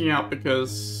of knocking out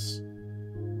because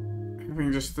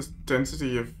having just this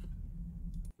density of...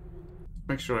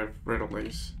 Make sure I've read all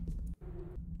these.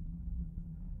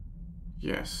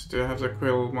 Yes. Do I have the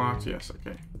quill marked? Yes,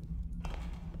 okay.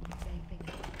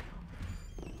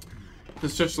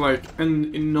 There's just like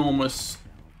an enormous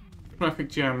traffic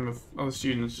jam of other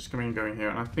students just coming and going here,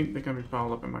 and I think they're going to be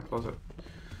piled up in my closet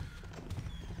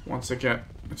once I get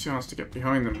a chance to get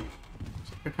behind them.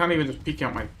 I can't even just peek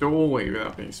out my doorway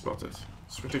without being spotted.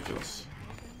 It's ridiculous.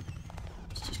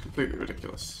 It's just completely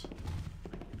ridiculous.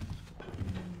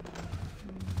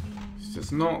 It's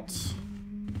just not...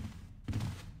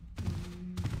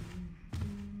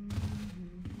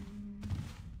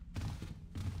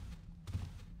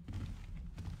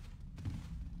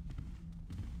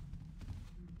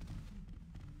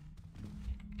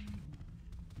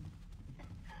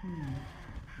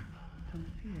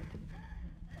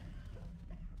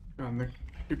 And the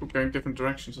people going different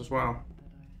directions as well.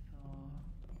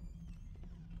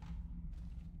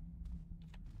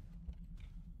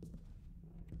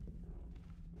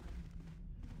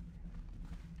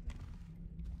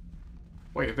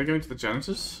 Wait, are they going to the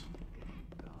janitors?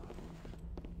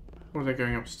 Or are they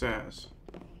going upstairs?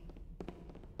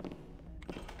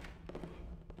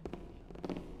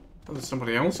 Oh, there's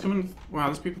somebody else coming? Wow,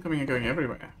 there's people coming and going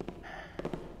everywhere.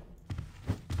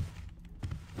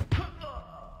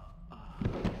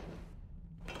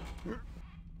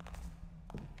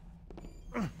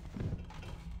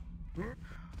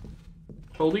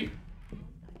 Goldie?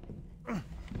 For an elder,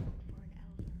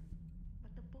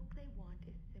 but the book they want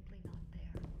is simply not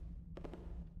there.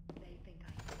 They think I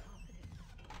am competent, but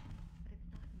it's not me.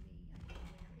 I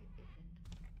swear it isn't.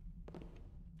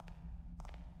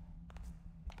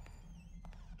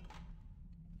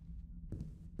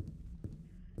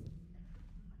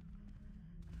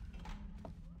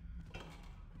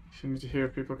 You need to hear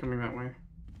people coming that way.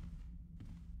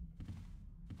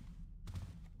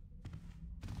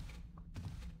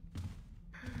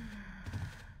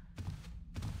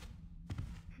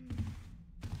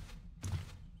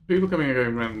 People coming and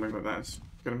going randomly like that is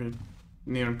going to be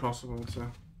near impossible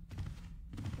to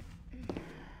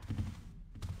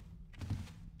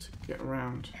get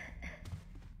around.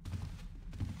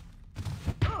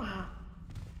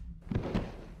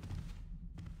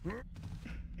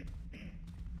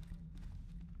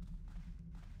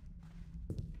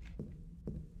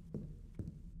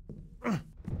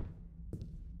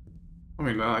 I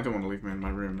mean, I don't want to leave him in my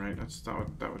room, right?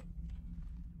 That would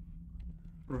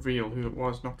reveal who it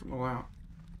was, knocked them all out.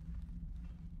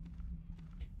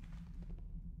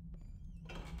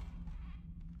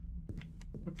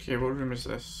 Okay, what room is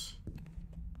this?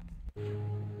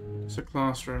 It's a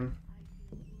classroom.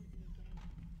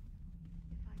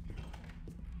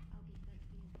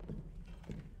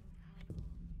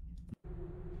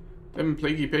 Them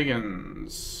plaguey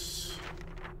pagans.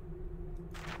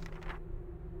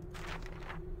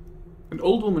 An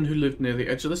old woman who lived near the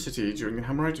edge of the city during the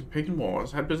Hammerite and Pagan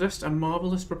Wars had possessed a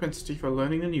marvelous propensity for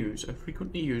learning the news and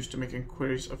frequently used to make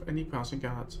inquiries of any passing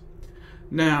guards.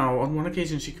 Now, on one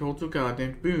occasion she called to a guard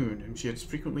named Boone, whom she had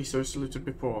frequently so saluted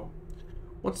before.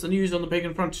 "What's the news on the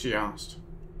pagan front?" she asked.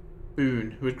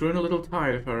 Boone, who had grown a little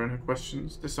tired of her and her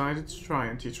questions, decided to try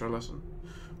and teach her a lesson.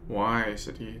 "Why,"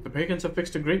 said he, "the pagans have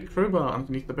fixed a great crowbar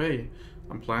underneath the bay,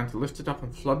 and plan to lift it up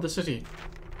and flood the city."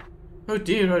 Oh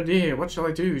dear, what shall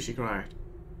I do?" she cried.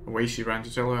 Away she ran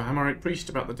to tell her Hammerite priest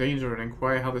about the danger and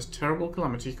inquire how this terrible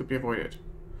calamity could be avoided.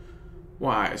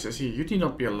 "Why," says he, "you need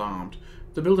not be alarmed.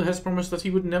 The builder has promised that he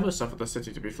would never suffer the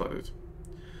city to be flooded."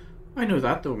 "I know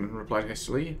that," the woman replied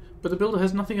hastily, "but the builder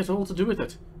has nothing at all to do with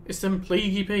it. It's them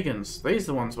plaguey pagans. They's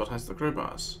the ones what has the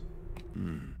crowbars."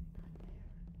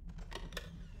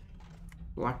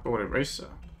 Blackboard eraser.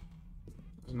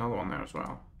 There's another one there as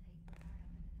well.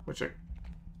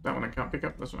 That one I can't pick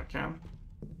up, this one I can.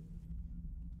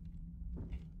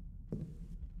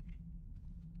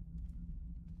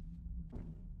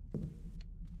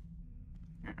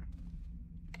 Yeah.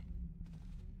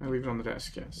 I leave it on the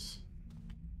desk, yes.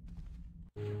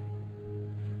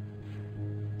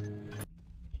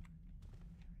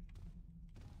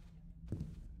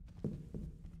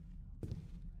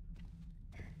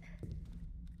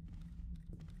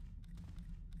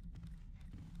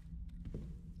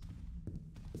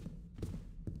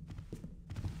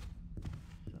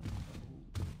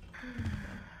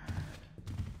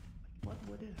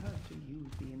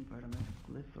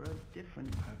 Live for a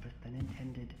different purpose than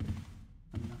intended.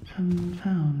 I'm not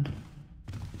found.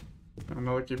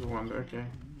 Another keeper wonder, okay.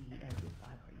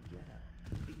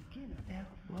 There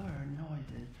were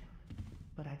noises,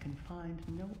 but I can find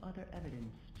no other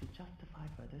evidence to justify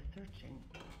further searching.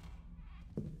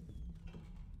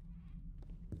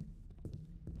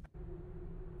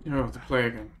 Oh, the play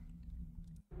again.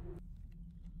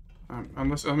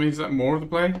 Unless, I mean, is that more of the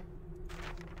play?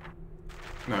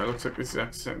 No, it looks like this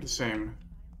is the same.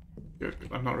 Good,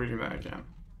 I'm not reading that again.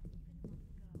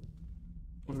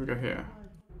 What do we got here?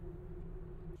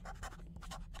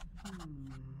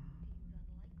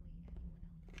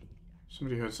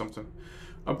 Somebody heard something.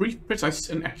 A brief, precise,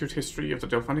 and accurate history of the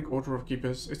Delphinic Order of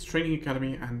Keepers, its training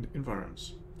academy, and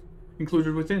environs.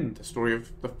 Included within the story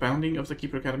of the founding of the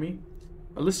Keeper Academy,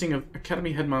 a listing of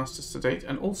Academy headmasters to date,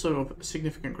 and also of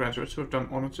significant graduates who have done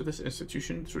honor to this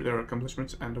institution through their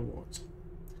accomplishments and awards.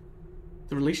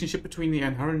 The relationship between the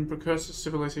Anharan precursor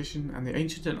civilization and the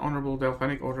ancient and honorable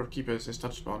Delphinic Order of Keepers is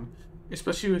touched upon,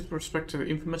 especially with respect to the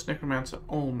infamous necromancer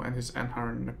Ulm and his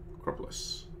Anharan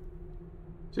necropolis.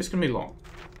 So this can be long.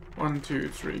 1, 2,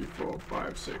 3, 4,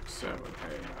 5, 6, 7,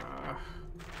 8.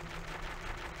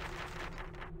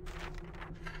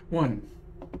 1.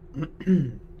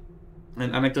 An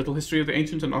anecdotal history of the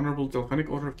ancient and honorable Delphinic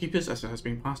Order of Keepers as it has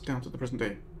been passed down to the present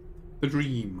day. The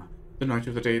Dream. The night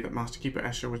of the day that Master Keeper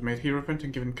Escher was made Hierophant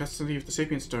and given custody of the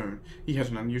Sapient Stone, he had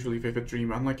an unusually vivid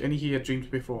dream, unlike any he had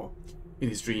dreamed before. In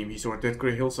his dream, he saw a dead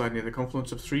grey hillside near the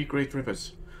confluence of 3 great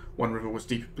rivers. One river was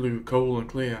deep blue, cold and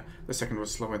clear. The second was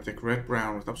slow and thick,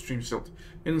 red-brown, with upstream silt.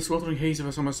 In the sweltering haze of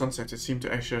a summer sunset, it seemed to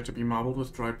Escher to be marbled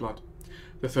with dried blood.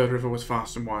 The third river was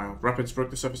fast and wild. Rapids broke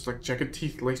the surface like jagged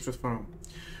teeth laced with foam.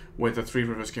 Where the 3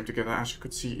 rivers came together, Escher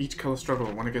could see each colour struggle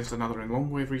one against another in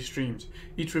long wavery streams,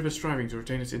 each river striving to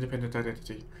retain its independent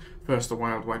identity. First the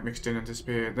wild white mixed in and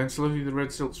disappeared, then slowly the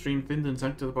red silt stream thinned and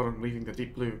sank to the bottom, leaving the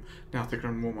deep blue, now thicker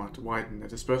and warmer, to widen and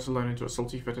disperse alone into a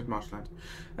salty, fetid marshland.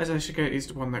 As Escher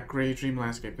gazed upon that grey dream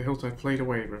landscape, the hillside flayed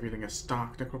away, revealing a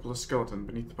stark necropolis skeleton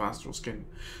beneath the pastoral skin.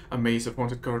 A maze of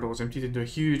haunted corridors emptied into a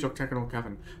huge octagonal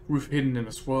cavern, roof hidden in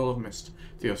a swirl of mist.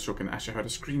 The earth shook and Escher heard a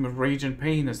scream of rage and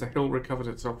pain as the hill recovered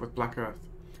itself with black earth.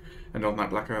 And on that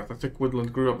black earth, a thick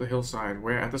woodland grew up the hillside,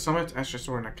 where at the summit Escher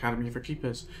saw an academy for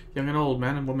keepers, young and old,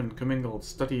 man and woman commingled,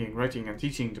 studying, writing, and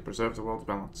teaching to preserve the world's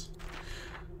balance.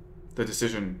 The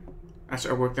decision.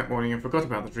 Escher awoke that morning and forgot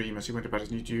about the dream as he went about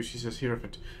his new duties as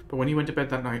Hierophant, but when he went to bed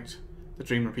that night, the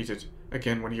dream repeated.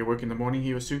 Again, when he awoke in the morning,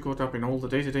 he was soon caught up in all the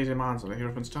day-to-day demands of the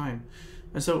Hierophant's time.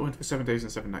 And so it went for 7 days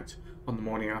and 7 nights. On the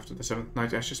morning after the 7th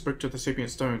night, Escher spoke to the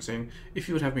Sapient Stone, saying, "If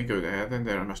you would have me go there, then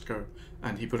there I must go."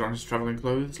 And he put on his travelling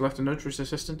clothes, left a note for his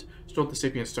assistant, stored the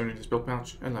Sapient Stone in his belt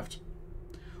pouch, and left.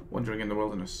 Wandering in the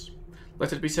wilderness.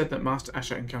 Let it be said that Master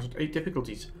Escher encountered 8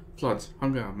 difficulties: floods,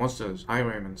 hunger, monsters,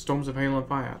 highwaymen, storms of hail and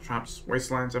fire, traps,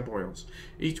 wastelands, and boils.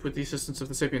 Each, with the assistance of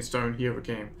the Sapient Stone, he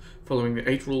overcame, following the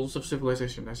 8 rules of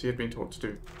civilization as he had been taught to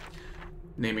do.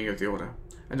 Naming of the Order.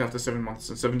 and after 7 months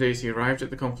and 7 days he arrived at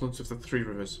the confluence of the three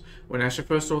rivers. When Asher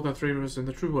first saw the three rivers in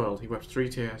the true world, he wept 3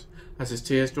 tears. As his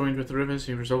tears joined with the rivers,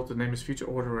 he resolved to name his future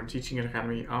order and teaching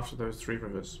academy after those 3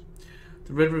 rivers.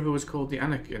 The Red River was called the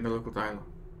Anak in the local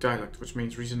dialect, which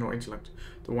means reason or intellect.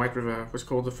 The White River was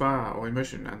called the Fa, or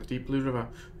emotion, and the Deep Blue River,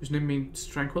 whose name means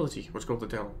tranquility, was called the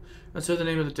Del. And so the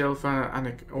name of the Del Fa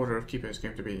Anak Order of Keepers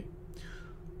came to be.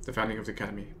 The founding of the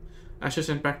academy. Asher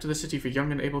sent back to the city for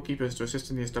young and able keepers to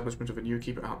assist in the establishment of a new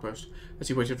keeper outpost. As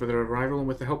he waited for their arrival, and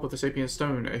with the help of the sapient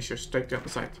stone, Asher staked out the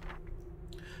site.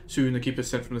 Soon the keepers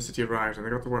sent from the city arrived, and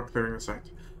they got to work clearing the site.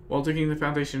 While digging the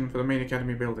foundation for the main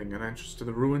academy building, an entrance to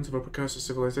the ruins of a precursor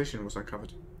civilization was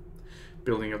uncovered.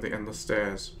 Building of the Endless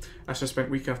Stairs. Asher spent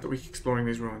week after week exploring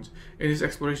these ruins. In his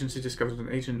explorations, he discovered an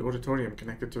ancient auditorium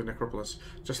connected to a necropolis,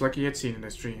 just like he had seen in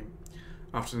his dream.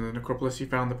 After the necropolis, he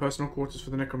found the personal quarters for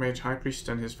the Necromage High Priest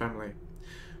and his family.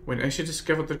 When Asher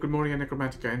discovered the Grimoria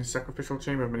Necromantica in his sacrificial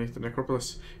chamber beneath the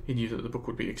necropolis, he knew that the book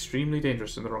would be extremely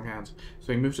dangerous in the wrong hands,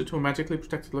 so he moved it to a magically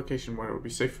protected location where it would be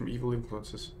safe from evil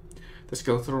influences. The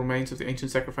skeletal remains of the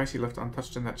ancient sacrifice he left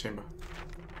untouched in that chamber.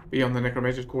 Beyond the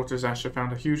Necromage's quarters, Asher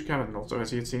found a huge cavern, also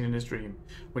as he had seen in his dream.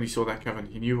 When he saw that cavern,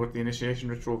 he knew what the initiation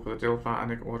ritual for the Del Fa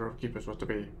Anak Order of Keepers was to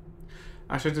be.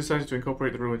 Asher decided to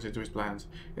incorporate the ruins into his plans.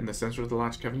 In the center of the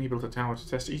large cavern, he built a tower to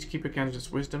test each keeper candidate's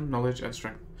wisdom, knowledge, and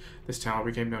strength. This tower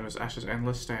became known as Asher's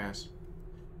Endless Stairs.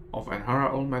 Of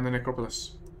Anhara, Ulm, and the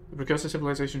Necropolis. The precursor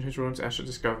civilization whose ruins Asher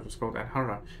discovered was called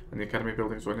Anhara, and the academy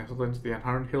buildings were nestled into the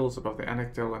Anharan hills above the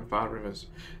Anak, Del, and Fa rivers.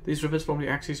 These rivers form the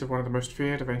axis of one of the most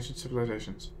feared of ancient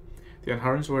civilizations. The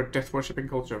Anharans were a death-worshipping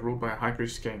culture ruled by a high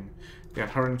priest king. The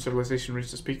Anharan civilization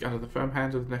reached its peak under the firm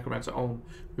hand of the necromancer Ulm,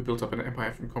 who built up an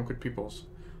empire from conquered peoples.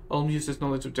 Ulm used his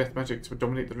knowledge of death magic to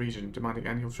dominate the region, demanding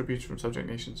annual tribute from subject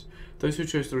nations. Those who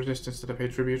chose the resistance to pay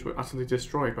tribute were utterly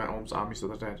destroyed by Ulm's armies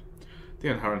of the dead. The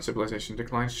Anharan civilization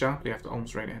declined sharply after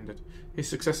Ulm's reign ended. His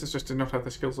successors just did not have the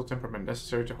skills or temperament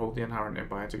necessary to hold the Anharan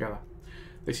empire together.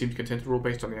 They seemed content to rule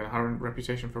based on the Anharan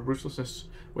reputation for ruthlessness,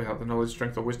 without the knowledge,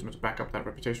 strength, or wisdom to back up that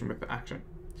reputation with the action.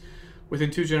 Within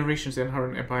 2 generations, the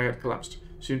Anharan Empire had collapsed.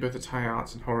 Soon both its high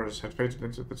arts and horrors had faded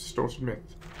into the distorted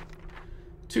myth.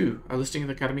 2. A listing of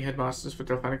the Academy headmasters for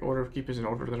Delphanic Order of Keepers in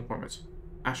order of their appointments.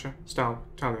 Asher, Staub,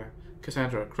 Talia,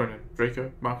 Cassandra, Cronin,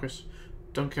 Draco, Marcus,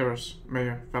 Dunkeros,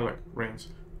 Mayor, Falak, Rains,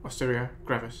 Osteria,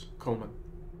 Gravis, Coleman.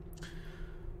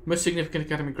 Most significant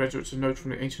Academy graduates of note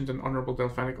from the ancient and honourable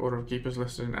Delphanic Order of Keepers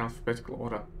listed in alphabetical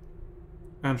order.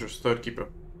 Andrus, 3rd Keeper.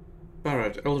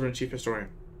 Barad, Elder and Chief Historian.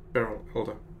 Beryl,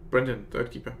 Elder. Brendan,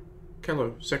 3rd Keeper.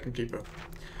 Kello, 2nd Keeper.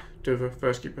 Dover,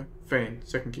 1st Keeper. Fane,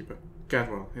 2nd Keeper.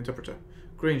 Gadwell, Interpreter.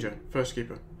 Granger, 1st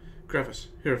Keeper. Gravis,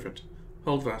 Hierophant.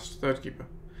 Holdvast, 3rd Keeper.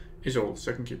 Isolde,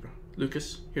 2nd Keeper.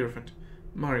 Lucas, Hierophant.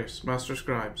 Marius, Master of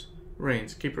Scribes.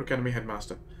 Rains, Keeper Academy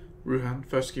Headmaster. Ruhan,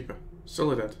 1st Keeper.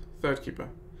 Soledad, 3rd Keeper.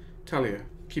 Talia,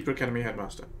 Keeper Academy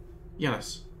Headmaster.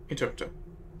 Yanis, Interpreter.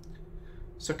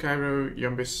 Sakairo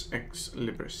Yumbis ex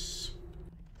Libris.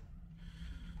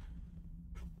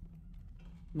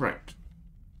 Right.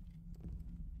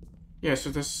 Yeah,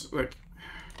 so this, like,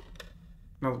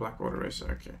 another Blackwater racer,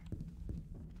 okay.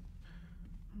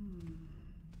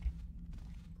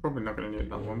 Probably not going to need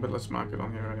another one, but let's mark it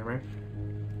on here anyway.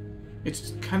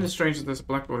 It's kind of strange that there's a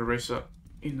Blackwater racer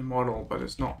in the model, but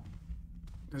it's not.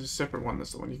 There's a separate one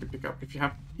that's the one you can pick up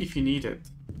if you need it.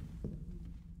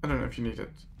 I don't know if you need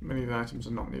it. Many of the items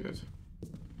are not needed.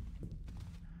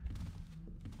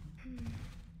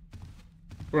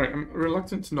 Right, I'm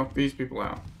reluctant to knock these people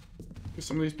out. Because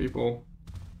some of these people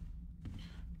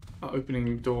are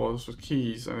opening doors with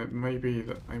keys, and it may be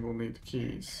that I will need the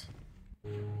keys.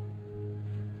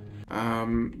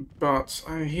 But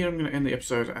here I'm going to end the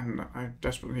episode, and I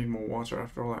desperately need more water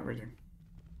after all that reading.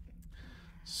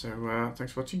 So,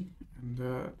 thanks for watching,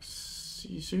 and see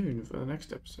you soon for the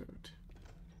next episode.